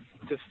wanted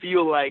to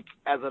feel like,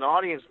 as an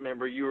audience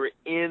member, you were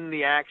in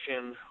the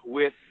action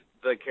with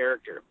the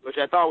character, which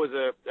I thought was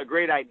a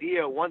great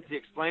idea once he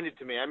explained it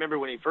to me. I remember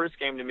when he first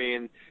came to me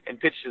and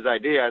pitched his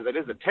idea, I was like,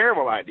 "This is a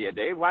terrible idea,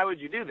 Dave. Why would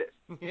you do this?"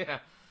 Yeah.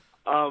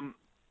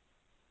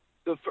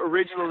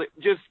 Originally,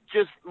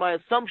 just my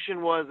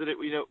assumption was that it,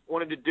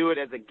 wanted to do it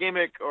as a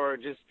gimmick, or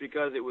just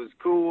because it was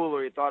cool,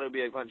 or he thought it would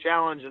be a fun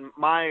challenge. And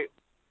my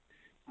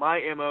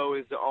MO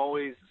is to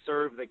always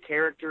serve the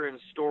character and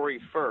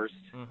story first.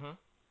 Mm-hmm.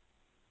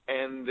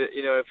 And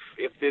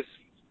if this,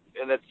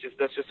 and that's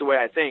just the way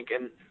I think.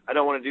 And I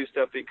don't want to do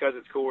stuff because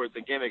it's cool or it's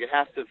a gimmick. It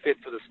has to fit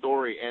for the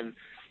story. And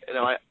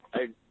I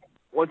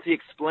once he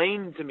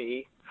explained to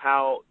me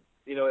how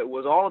it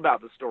was all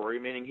about the story,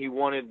 meaning he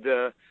wanted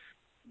the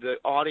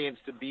audience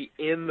to be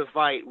in the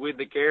fight with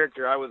the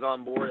character, I was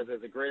on board.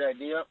 As a great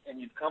idea,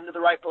 and you've come to the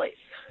right place.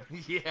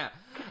 Yeah,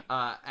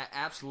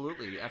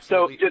 absolutely.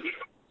 So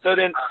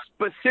then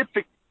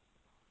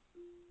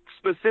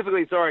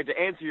specifically, sorry, to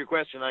answer your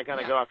question, I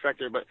kind of got off track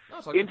there, but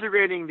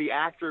integrating the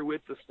actor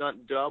with the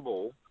stunt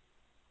double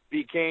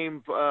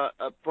became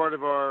a part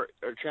of our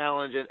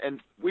challenge,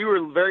 and we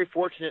were very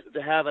fortunate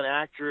to have an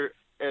actor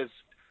as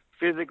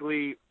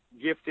physically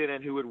gifted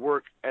and who would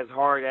work as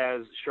hard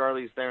as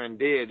Charlize Theron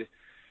did.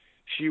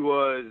 She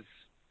was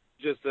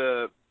just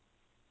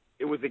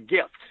it was a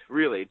gift,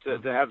 really, to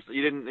have.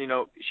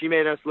 She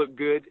made us look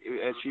good,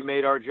 and she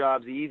made our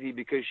jobs easy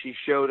because she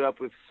showed up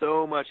with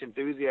so much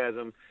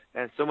enthusiasm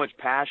and so much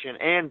passion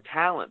and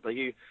talent.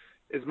 Like,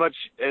 as much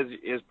as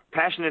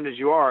passionate as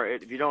you are,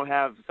 if you don't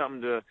have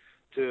something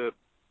to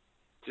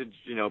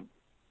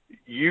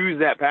use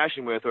that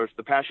passion with, or if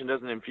the passion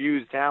doesn't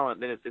infuse talent,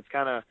 then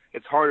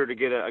it's harder to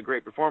get a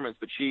great performance.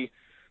 But she,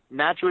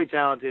 naturally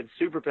talented,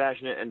 super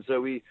passionate, and so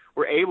we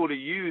were able to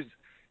use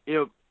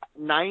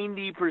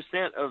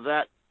 90% of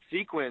that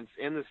sequence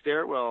in the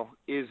stairwell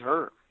is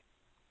her.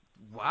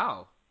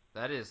 Wow.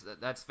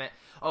 That's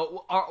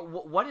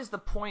what is the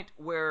point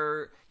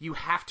where you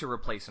have to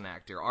replace an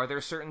actor? Are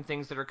there certain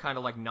things that are kind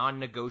of like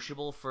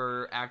non-negotiable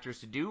for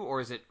actors to do,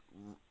 or is it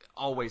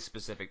always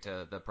specific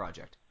to the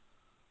project?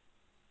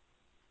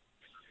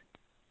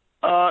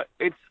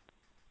 It's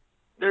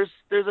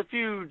there's a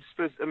few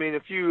a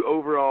few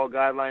overall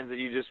guidelines that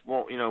you just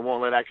won't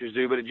let actors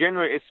do, but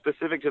generally it's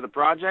specific to the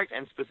project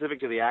and specific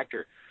to the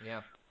actor.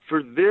 Yeah.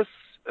 For this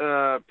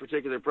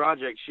particular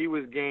project, she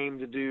was game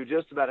to do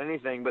just about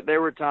anything, but there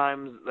were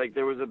times, like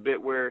there was a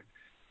bit where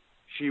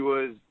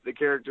the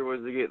character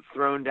was to get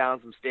thrown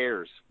down some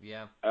stairs.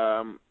 Yeah.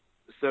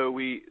 So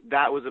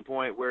that was a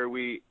point where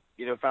we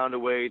found a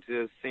way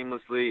to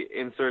seamlessly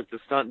insert the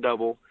stunt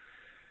double.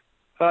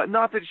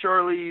 Not that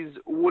Charlize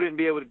wouldn't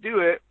be able to do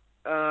it,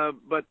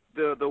 but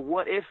the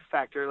what if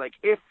factor, like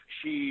if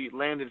she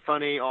landed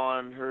funny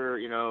on her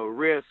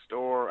wrist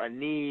or a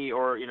knee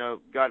or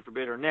God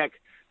forbid her neck,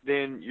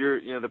 then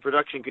the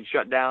production could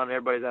shut down and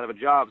everybody's out of a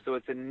job. So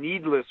it's a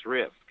needless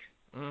risk.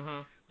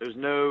 Mm-hmm. There's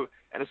no,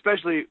 and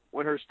especially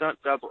when her stunt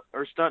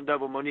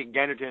double Monique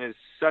Ganderton is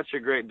such a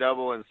great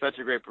double and such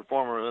a great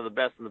performer, one of the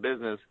best in the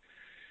business.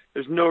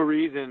 There's no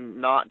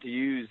reason not to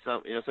use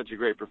such a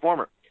great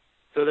performer.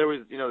 So there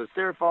was the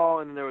stair fall,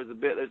 and there's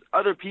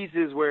other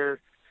pieces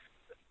where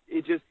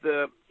it just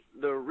the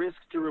risk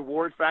to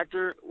reward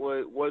factor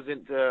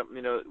wasn't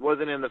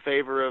in the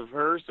favor of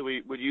her, so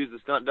we would use the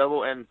stunt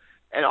double, and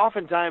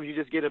oftentimes you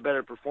just get a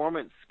better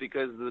performance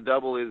because the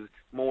double is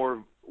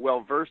more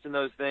well versed in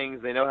those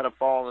things. They know how to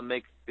fall and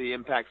make the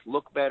impacts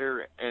look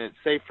better, and it's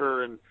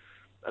safer, and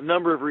a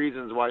number of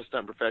reasons why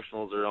stunt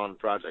professionals are on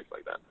projects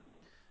like that.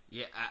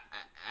 Yeah,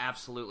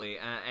 absolutely.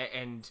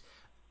 And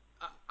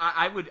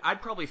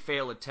I'd probably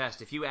fail a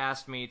test if you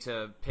asked me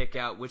to pick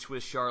out which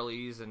was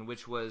Charlize and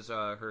which was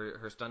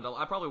her stunt double.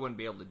 I probably wouldn't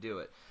be able to do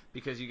it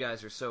because you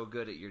guys are so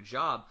good at your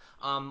job.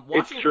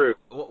 It's true.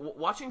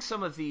 Watching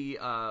some of the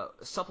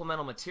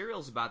supplemental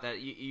materials about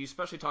that, you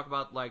especially talk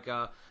about like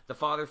the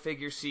father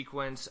figure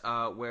sequence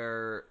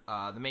where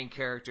the main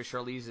character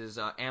Charlize is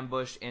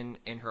ambushed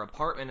in her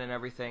apartment and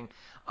everything.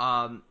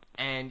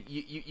 And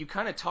you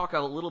kind of talk a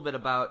little bit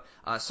about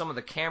some of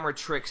the camera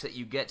tricks that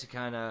you get to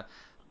kind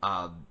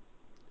of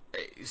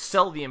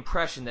sell the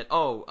impression that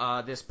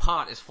this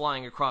pot is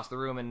flying across the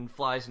room and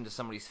flies into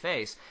somebody's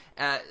face.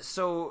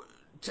 So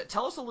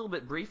tell us a little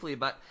bit briefly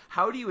about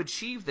how do you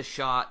achieve the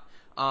shot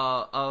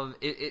of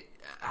it.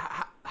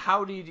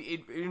 How did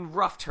it, in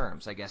rough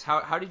terms, I guess,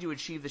 how did you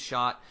achieve the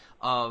shot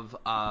of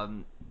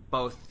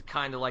both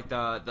kind of like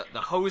the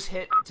hose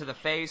hit to the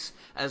face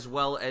as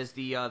well as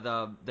the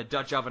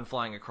Dutch oven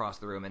flying across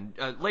the room?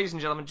 And ladies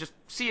and gentlemen, just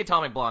see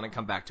Atomic Blonde and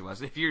come back to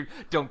us if you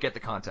don't get the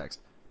context.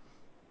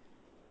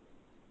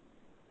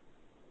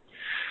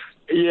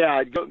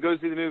 Yeah, go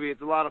see the movie.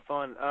 It's a lot of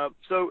fun.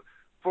 So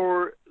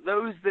for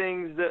those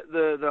things,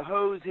 the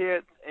hose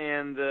hit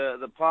and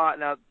the pot.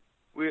 Now,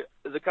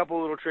 there's a couple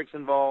little tricks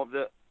involved.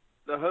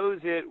 The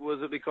hose hit was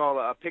what we call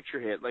a picture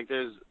hit. Like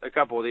there's a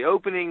couple. The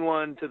opening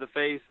one to the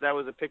face, that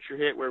was a picture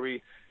hit where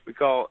we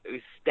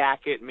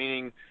stack it,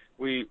 meaning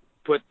we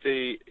put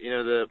the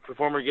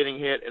performer getting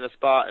hit in a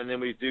spot, and then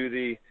we do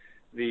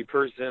the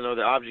person or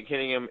the object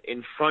hitting him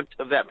in front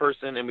of that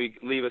person, and we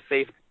leave a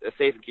safe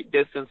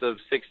distance of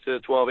 6 to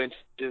 12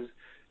 inches.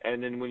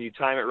 And then when you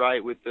time it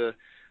right with the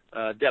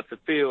depth of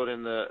field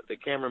and the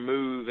camera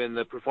move and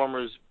the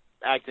performer's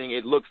acting,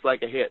 it looks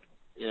like a hit.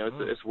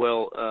 It's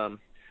well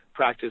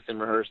practiced and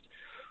rehearsed.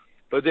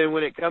 But then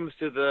when it comes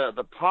to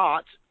the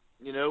pot,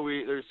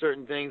 there's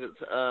certain things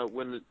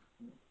that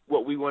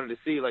what we wanted to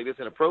see like this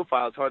in a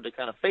profile, it's hard to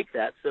kind of fake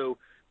that. So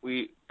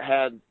we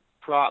had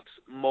props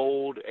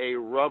mold a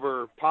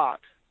rubber pot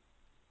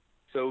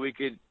so we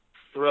could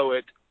throw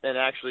it and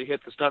actually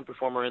hit the stunt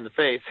performer in the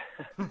face.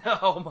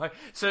 Oh my!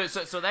 So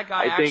that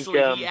guy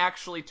he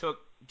actually took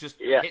just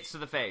hits to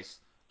the face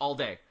all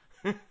day.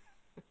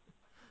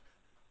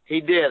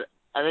 He did.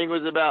 I think it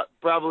was about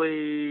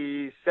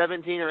probably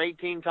 17 or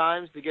 18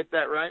 times to get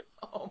that right.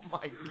 Oh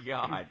my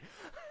God.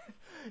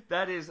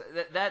 That is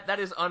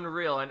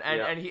unreal,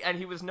 and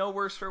he was no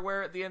worse for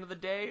wear at the end of the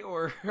day,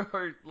 or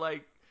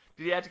like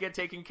did he have to get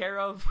taken care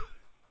of,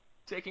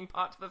 taking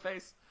pot to the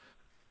face?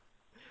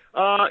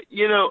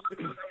 He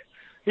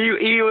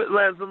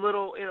was a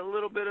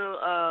little bit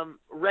of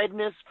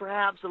redness,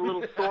 perhaps a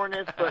little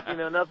soreness, but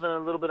nothing. A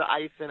little bit of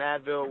ice and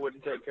Advil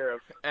wouldn't take care of.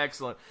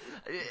 Excellent,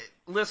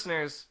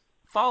 listeners.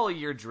 Follow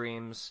your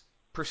dreams.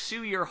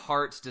 Pursue your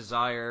heart's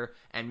desire,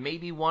 and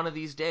maybe one of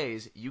these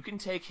days you can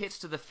take hits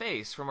to the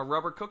face from a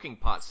rubber cooking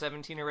pot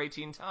 17 or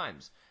 18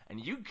 times,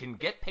 and you can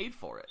get paid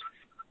for it.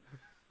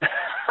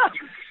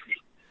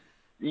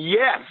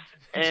 Yes,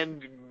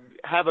 and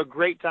have a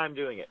great time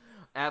doing it.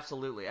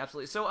 Absolutely,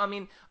 absolutely. So, I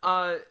mean,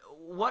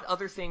 what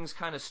other things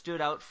kind of stood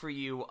out for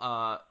you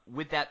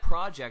with that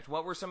project?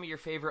 What were some of your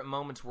favorite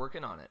moments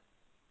working on it?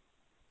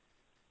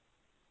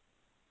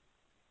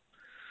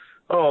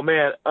 Oh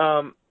man,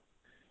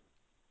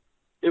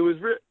 it was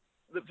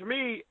for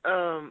me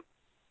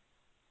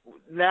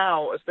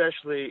now,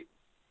 especially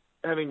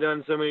having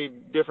done so many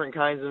different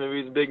kinds of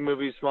movies, big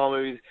movies, small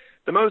movies.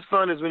 The most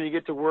fun is when you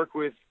get to work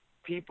with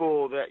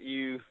people that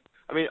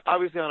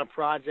obviously on a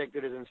project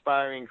that is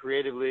inspiring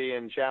creatively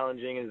and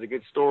challenging and is a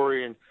good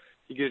story, and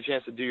you get a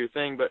chance to do your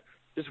thing. But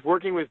just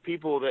working with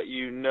people that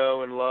you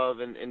know and love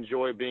and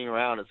enjoy being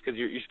around. It's because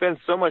you spend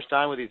so much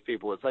time with these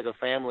people. It's like a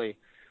family.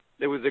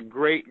 There was a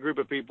great group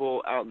of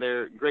people out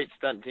there, great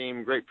stunt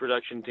team, great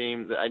production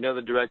team. I know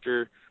the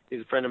director,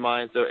 he's a friend of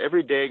mine. So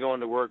every day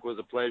going to work was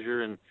a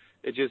pleasure, and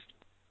it just,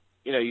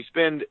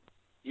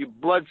 you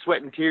blood,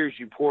 sweat, and tears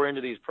you pour into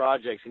these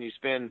projects, and you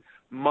spend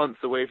months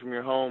away from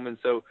your home. And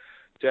so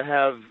to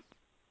have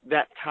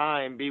that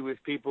time be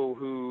with people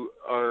who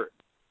are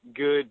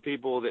good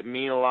people that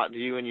mean a lot to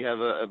you, and you have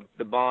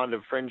the bond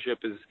of friendship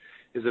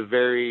is a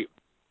very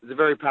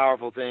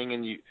powerful thing,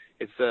 and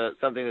it's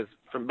something that's,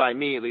 by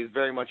me at least,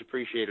 very much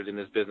appreciated in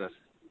this business.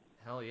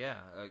 Hell yeah,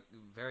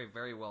 very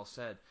very well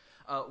said.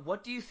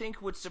 What do you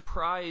think would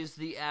surprise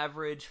the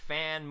average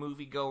fan,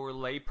 moviegoer,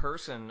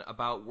 layperson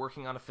about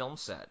working on a film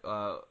set?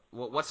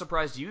 What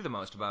surprised you the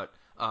most about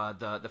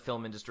the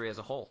film industry as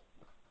a whole?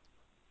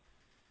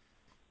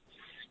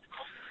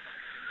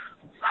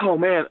 Oh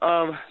man,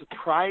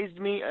 surprised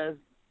me as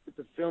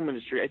the film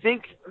industry. I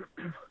think,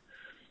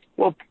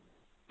 well,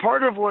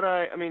 part of what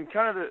kind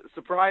of the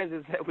surprise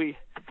is that we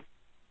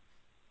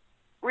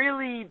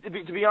really, to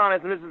be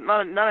honest, and this is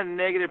not a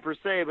negative per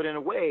se, but in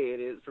a way it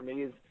is for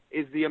me,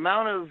 is the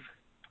amount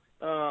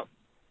of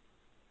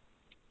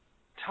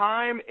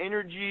time,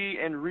 energy,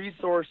 and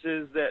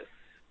resources that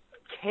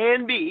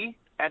can be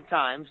at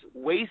times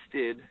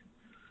wasted.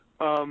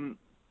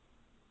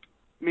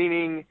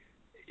 Meaning,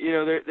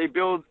 they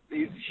build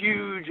these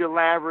huge,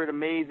 elaborate,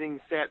 amazing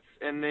sets,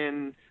 and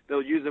then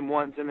they'll use them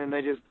once, and then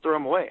they just throw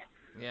them away.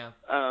 Yeah.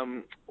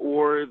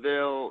 Or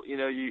they'll,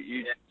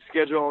 you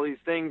schedule all these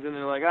things, and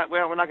they're like,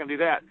 well, we're not going to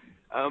do that.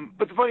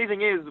 But the funny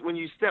thing is, when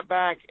you step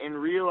back and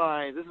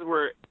realize, this is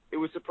where it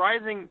was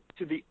surprising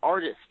to the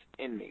artist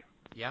in me.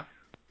 Yeah.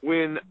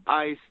 When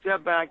I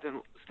stepped back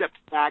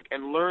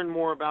and learned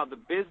more about the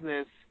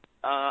business,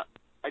 I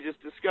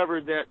just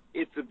discovered that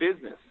it's a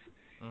business.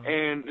 Mm-hmm.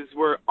 And this is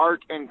where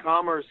art and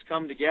commerce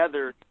come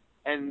together.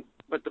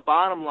 But the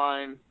bottom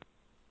line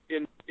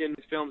in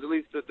these films, at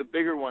least the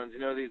bigger ones,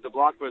 the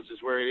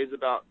blockbusters, where it is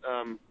about,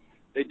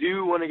 they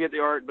do want to get the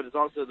art, but it's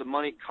also the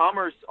money.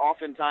 Commerce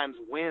oftentimes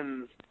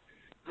wins.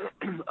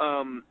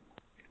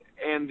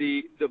 And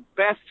the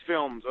best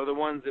films are the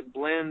ones that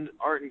blend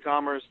art and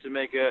commerce to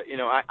make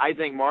I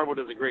think Marvel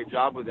does a great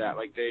job with that.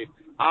 Like, they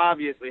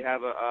obviously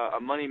have a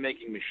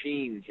money-making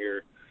machine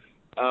here.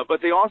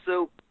 But they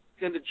also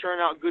tend to churn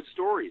out good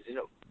stories,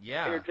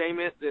 Yeah.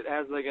 Entertainment that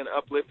has like an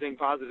uplifting,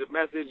 positive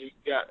message. You've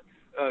got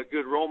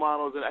good role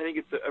models, and I think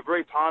it's a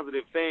very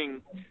positive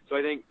thing. So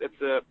I think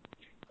that's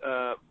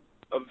a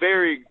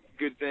very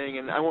good thing,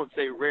 and I won't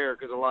say rare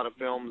because a lot of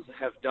films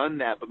have done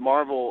that, but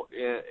Marvel,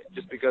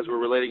 just because we're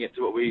relating it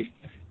to what we,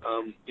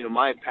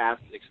 my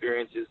past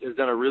experiences, has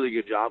done a really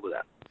good job with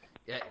that.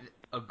 Yeah,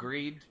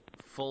 agreed.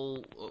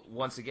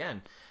 Once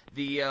again,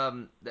 the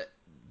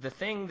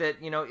thing that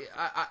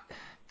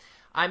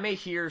I may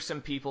hear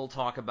some people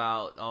talk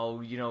about,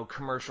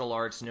 commercial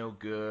art's no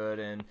good,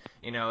 and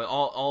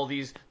all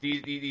these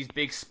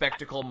big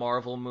spectacle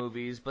Marvel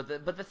movies, but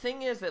the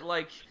thing is that,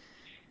 like,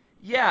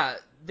 yeah,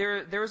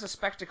 there's a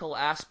spectacle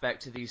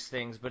aspect to these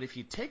things, but if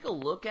you take a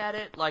look at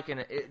it, like,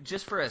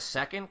 just for a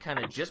second, kind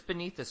of just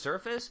beneath the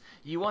surface,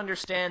 you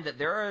understand that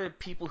there are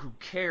people who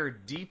care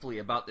deeply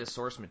about this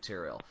source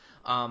material.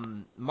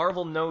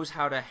 Marvel knows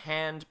how to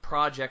hand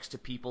projects to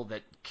people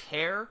that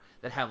care,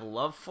 that have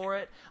love for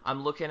it.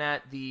 I'm looking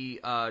at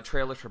the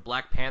trailers for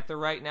Black Panther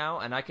right now,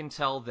 and I can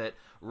tell that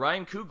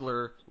Ryan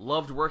Coogler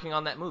loved working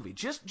on that movie.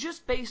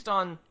 Just based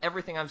on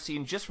everything I've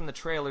seen, just from the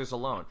trailers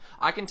alone,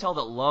 I can tell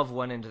that love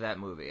went into that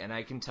movie, and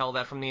I can tell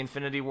that from the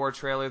Infinity War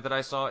trailer that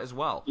I saw as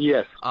well.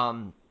 Yes.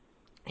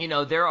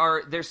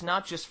 There's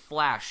not just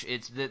flash.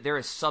 It's that there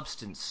is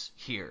substance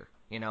here,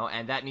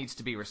 and that needs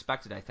to be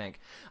respected, I think.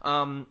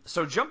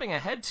 So jumping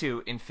ahead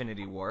to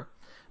Infinity War,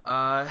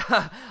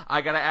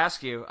 I gotta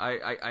ask you,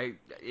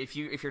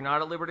 if you're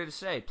not at liberty to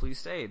say, please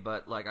say,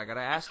 but like, I gotta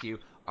ask you,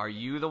 are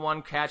you the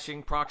one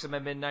catching Proxima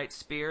Midnight's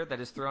spear that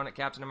is thrown at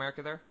Captain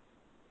America there?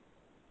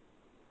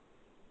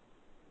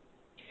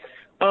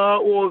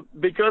 Well,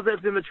 because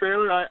that's in the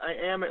trailer, I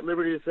am at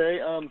liberty to say,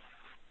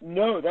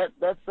 no,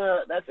 that's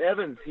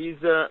Evans. He's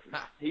the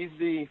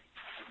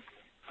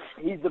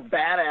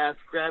badass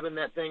grabbing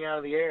that thing out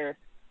of the air.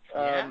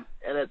 Yeah.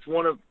 And that's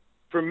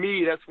for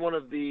me, that's one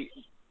of the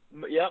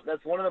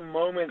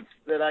moments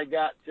that I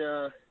got.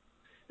 There's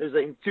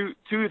like two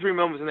or three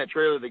moments in that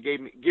trailer that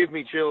give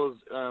me chills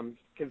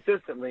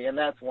consistently, and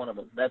that's one of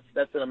them.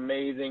 That's an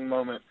amazing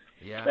moment.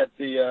 Yeah. That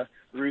the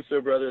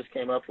Russo brothers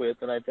came up with,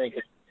 and I think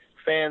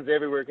fans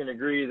everywhere can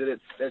agree that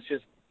that's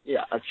just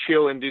a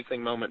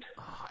chill-inducing moment.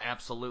 Oh,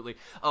 absolutely.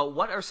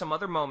 What are some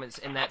other moments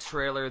in that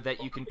trailer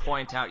that you can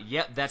point out?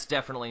 Yep, that's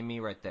definitely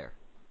me right there.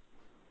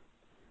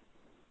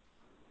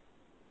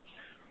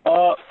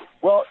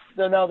 Well,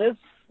 so now this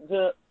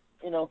goes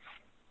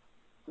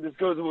to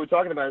what we're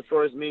talking about as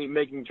far as me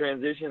making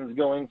transitions,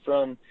 going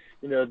from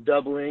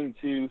doubling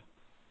to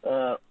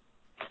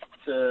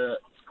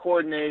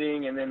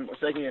coordinating and then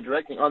second and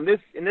directing.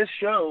 In this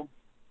show,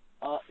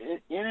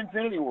 in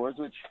Infinity Wars,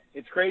 which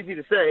it's crazy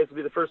to say, this will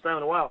be the first time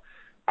in a while,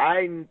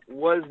 I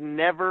was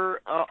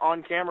never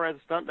on camera as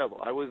a stunt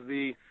double. I was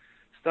the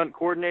stunt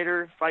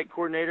coordinator, fight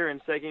coordinator,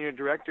 and second unit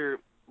director.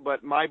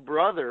 But my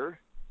brother,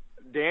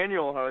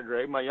 Daniel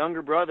Hargrave, my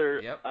younger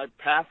brother, Yep. I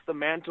passed the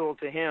mantle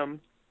to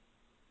him.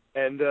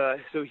 And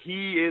so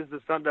he is the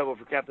stunt double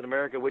for Captain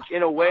America, which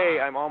in a way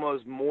I'm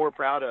almost more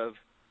proud of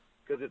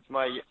because it's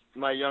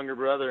my younger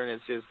brother,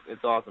 and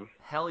it's awesome.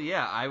 Hell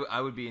yeah,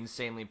 I would be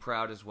insanely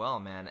proud as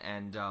well, man.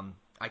 And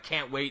I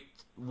can't wait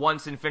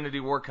once Infinity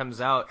War comes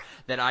out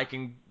that I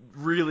can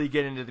really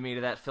get into the meat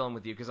of that film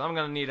with you, because I'm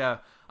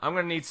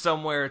gonna need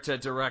somewhere to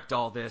direct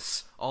all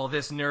this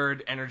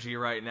nerd energy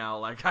right now.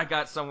 Like I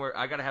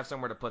gotta have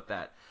somewhere to put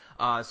that.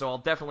 So I'll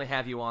definitely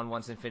have you on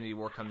once Infinity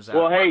War comes out.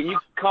 Well, hey, you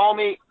call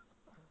me.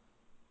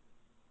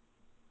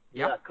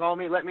 Yep. Yeah, call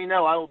me. Let me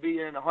know. I will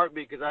be in a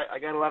heartbeat because I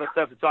got a lot of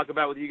stuff to talk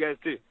about with you guys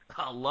too.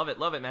 Oh, love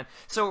it, man.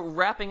 So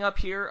wrapping up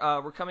here,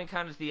 we're coming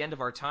kind of to the end of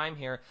our time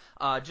here.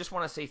 Just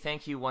want to say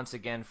thank you once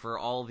again for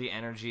all the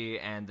energy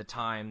and the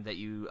time that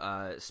you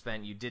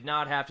spent. You did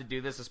not have to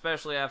do this,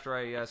 especially after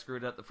I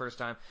screwed up the first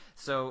time.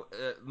 So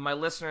my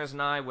listeners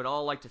and I would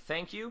all like to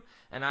thank you,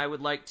 and I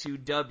would like to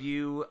dub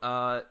you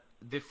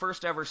the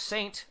first ever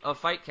saint of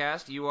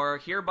Fightcast. You are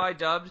hereby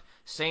dubbed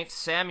Saint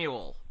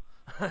Samuel.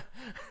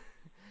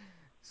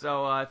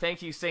 So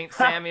thank you, Saint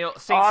Samuel.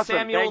 Saint Awesome.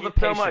 Samuel Thank the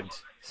you so much.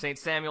 Patient. Saint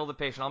Samuel the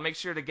Patient. I'll make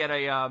sure to get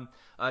a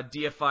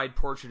deified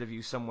portrait of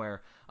you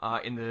somewhere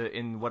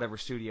in whatever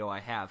studio I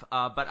have.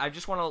 But I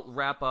just want to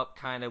wrap up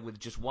kind of with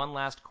just one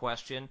last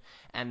question,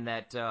 and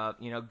that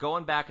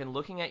going back and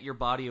looking at your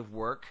body of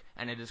work,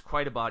 and it is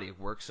quite a body of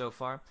work so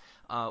far.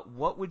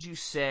 What would you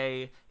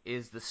say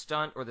is the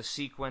stunt or the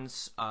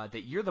sequence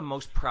that you're the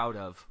most proud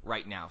of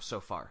right now so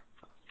far?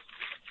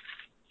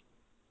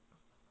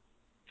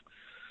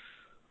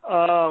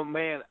 Oh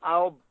man,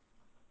 I'll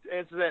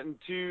answer that in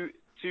two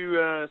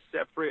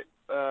separate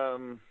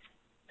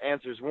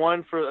answers.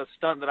 One for a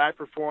stunt that I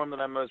performed that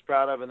I'm most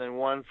proud of, and then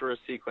one for a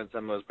sequence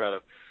I'm most proud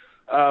of.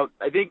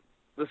 I think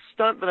the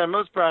stunt that I'm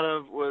most proud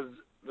of was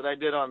that I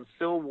did on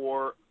Civil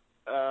War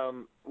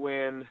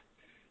when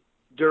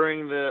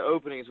during the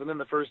openings, within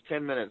the first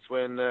 10 minutes,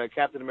 when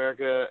Captain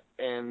America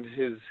and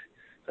his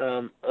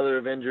other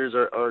Avengers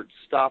are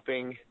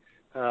stopping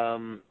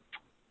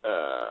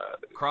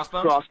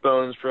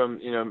Crossbones from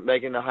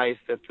making the heist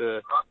at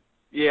the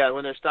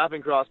when they're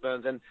stopping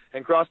Crossbones, and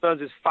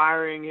Crossbones is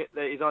firing.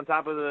 He's on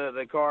top of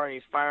the car and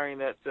he's firing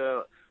that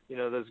those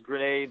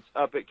grenades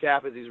up at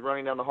Cap as he's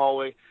running down the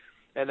hallway,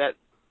 and that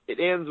it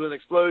ends with an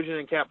explosion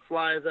and Cap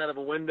flies out of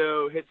a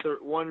window, hits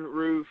one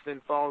roof, then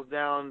falls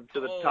down to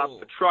the top of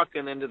the truck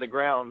and then to the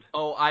ground.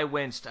 Oh, I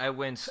winced And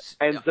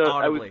so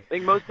audibly. I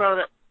think most proud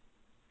of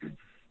that.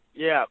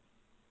 Yeah.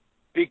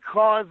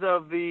 Because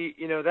of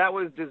that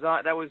was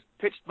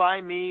pitched by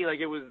me.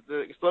 Like, it was, the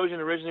explosion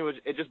originally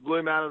it just blew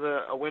him out of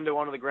a window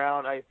onto the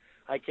ground. I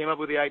came up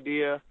with the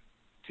idea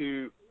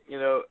to,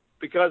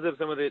 because of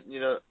some of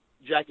the,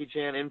 Jackie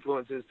Chan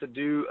influences, to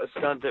do a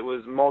stunt that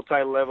was a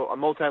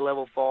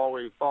multi-level fall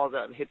where he falls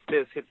out and hits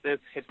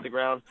the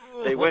ground.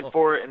 They went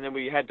for it, and then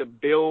we had to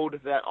build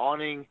that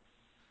awning,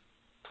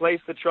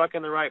 place the truck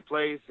in the right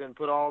place, and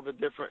put all the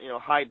different,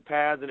 hide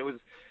pads, and it was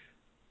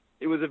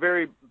a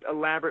very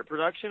elaborate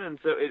production, and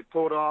so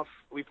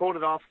we pulled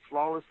it off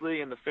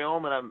flawlessly in the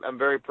film, and I'm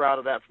very proud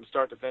of that from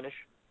start to finish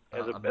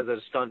as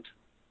a stunt.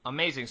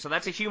 Amazing. So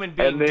that's a human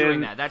being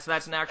doing that.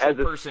 That's an actual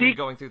person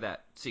going through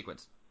that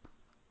sequence.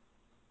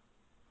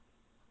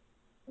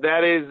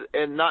 That is,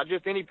 and not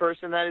just any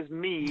person, that is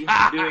me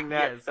doing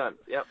that stunt.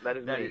 Yep, that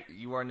is me.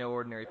 You are no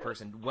ordinary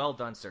person. Well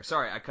done, sir.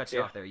 Sorry, I cut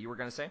you off there. You were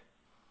going to say?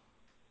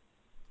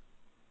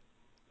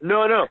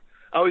 No.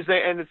 I was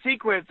saying, and the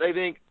sequence, I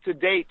think, to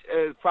date,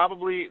 is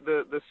probably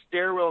the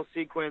stairwell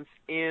sequence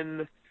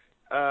in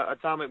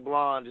Atomic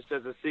Blonde, just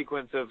as a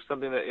sequence of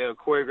something that,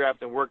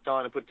 choreographed and worked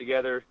on and put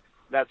together.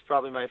 That's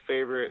probably my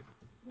favorite,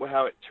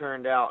 how it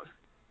turned out.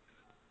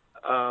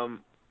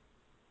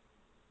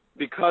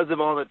 Because of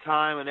all the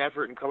time and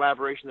effort and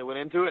collaboration that went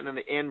into it, and then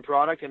the end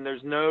product, and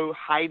there's no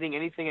hiding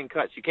anything in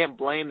cuts. You can't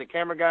blame the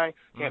camera guy,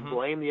 can't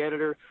blame the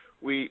editor.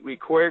 We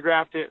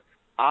choreographed it.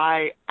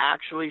 I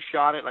actually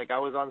shot it, like I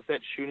was on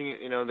set shooting,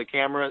 the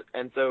camera,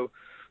 and so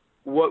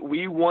what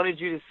we wanted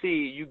you to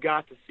see, you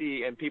got to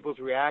see, and people's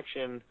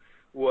reaction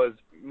was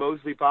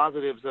mostly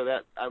positive, so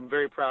that I'm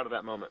very proud of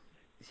that moment.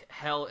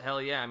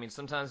 Hell yeah. I mean,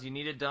 sometimes you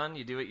need it done,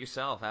 you do it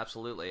yourself,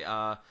 absolutely.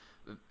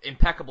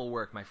 Impeccable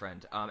work, my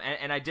friend.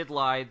 And I did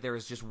lie. There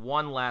is just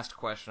one last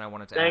question I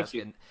wanted to ask,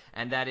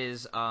 and that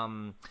is,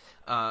 what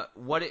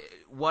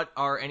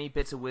are any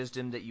bits of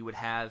wisdom that you would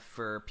have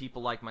for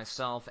people like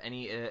myself,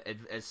 any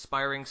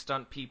aspiring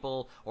stunt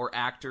people or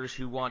actors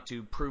who want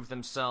to prove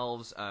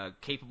themselves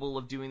capable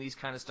of doing these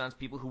kind of stunts,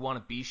 people who want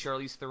to be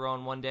Charlize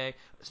Theron one day?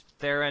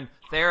 Theron,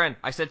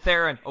 I said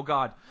Theron. Oh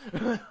God.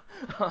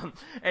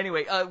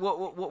 Anyway,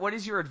 what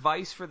is your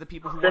advice for the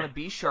people who want to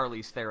be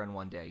Charlize Theron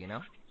one day?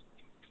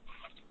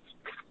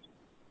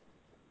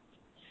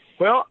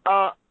 Well,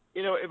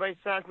 it might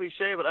sound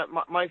cliche, but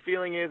my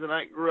feeling is, and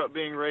I grew up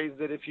being raised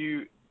that if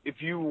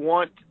you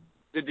want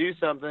to do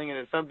something and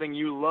it's something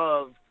you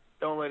love,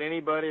 don't let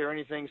anybody or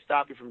anything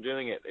stop you from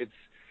doing it.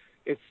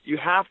 It's you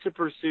have to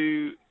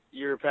pursue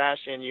your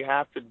passion. You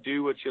have to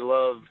do what you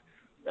love.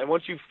 And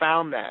once you've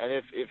found that, and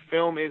if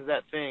film is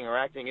that thing or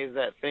acting is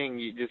that thing,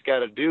 you just got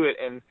to do it.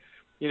 And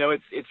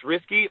it's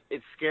risky,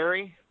 it's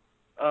scary,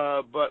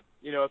 but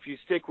if you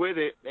stick with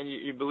it and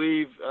you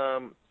believe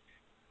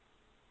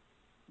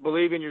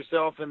in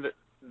yourself and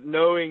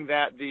knowing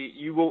that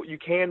you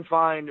can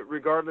find,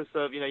 regardless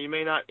of you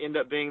may not end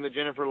up being the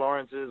Jennifer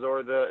Lawrences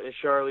or the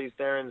Charlize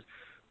Therons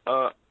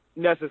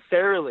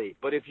necessarily,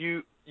 but if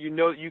you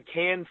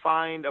can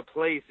find a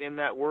place in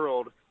that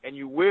world, and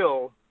you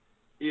will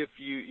if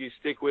you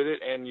stick with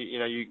it and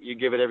you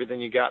give it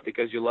everything you got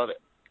because you love it.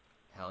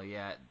 Hell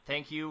yeah.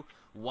 Thank you.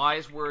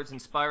 Wise words,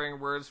 inspiring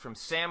words from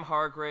Sam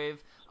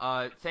Hargrave.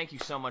 Thank you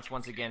so much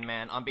once again,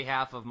 man. On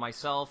behalf of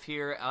myself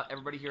here,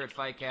 everybody here at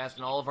Fightcast,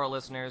 and all of our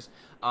listeners,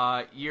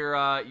 you're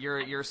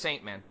a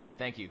saint, man.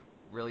 Thank you.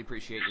 Really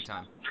appreciate your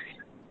time.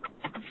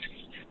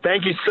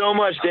 Thank you so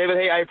much, David.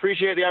 Hey, I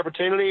appreciate the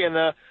opportunity, and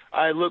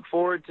I look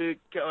forward to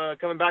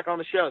coming back on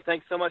the show.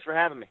 Thanks so much for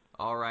having me.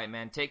 All right,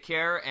 man. Take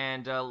care,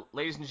 and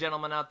ladies and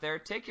gentlemen out there,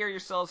 take care of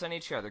yourselves and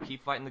each other.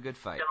 Keep fighting the good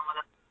fight.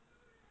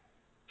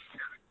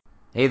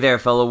 Hey there,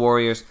 fellow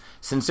warriors.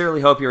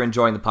 Sincerely hope you're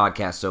enjoying the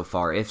podcast so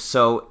far. If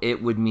so,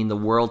 it would mean the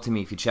world to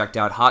me if you checked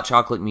out Hot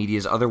Chocolate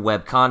Media's other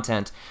web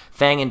content,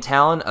 Fang and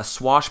Talon, a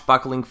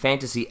swashbuckling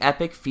fantasy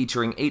epic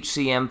featuring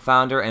HCM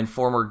founder and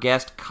former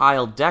guest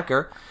Kyle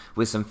Decker,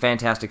 with some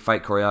fantastic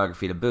fight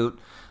choreography to boot,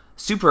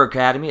 Super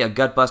Academy, a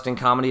gut-busting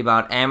comedy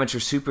about amateur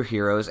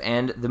superheroes,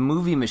 and The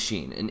Movie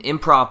Machine, an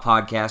improv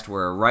podcast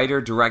where a writer,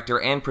 director,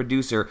 and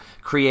producer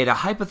create a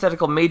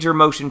hypothetical major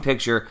motion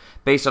picture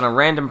based on a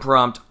random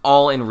prompt,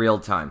 all in real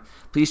time.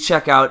 Please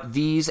check out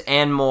these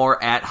and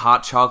more at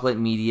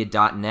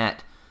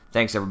hotchocolatemedia.net.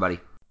 Thanks, everybody.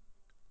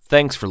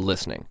 Thanks for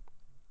listening.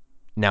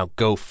 Now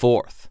go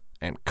forth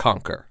and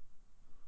conquer.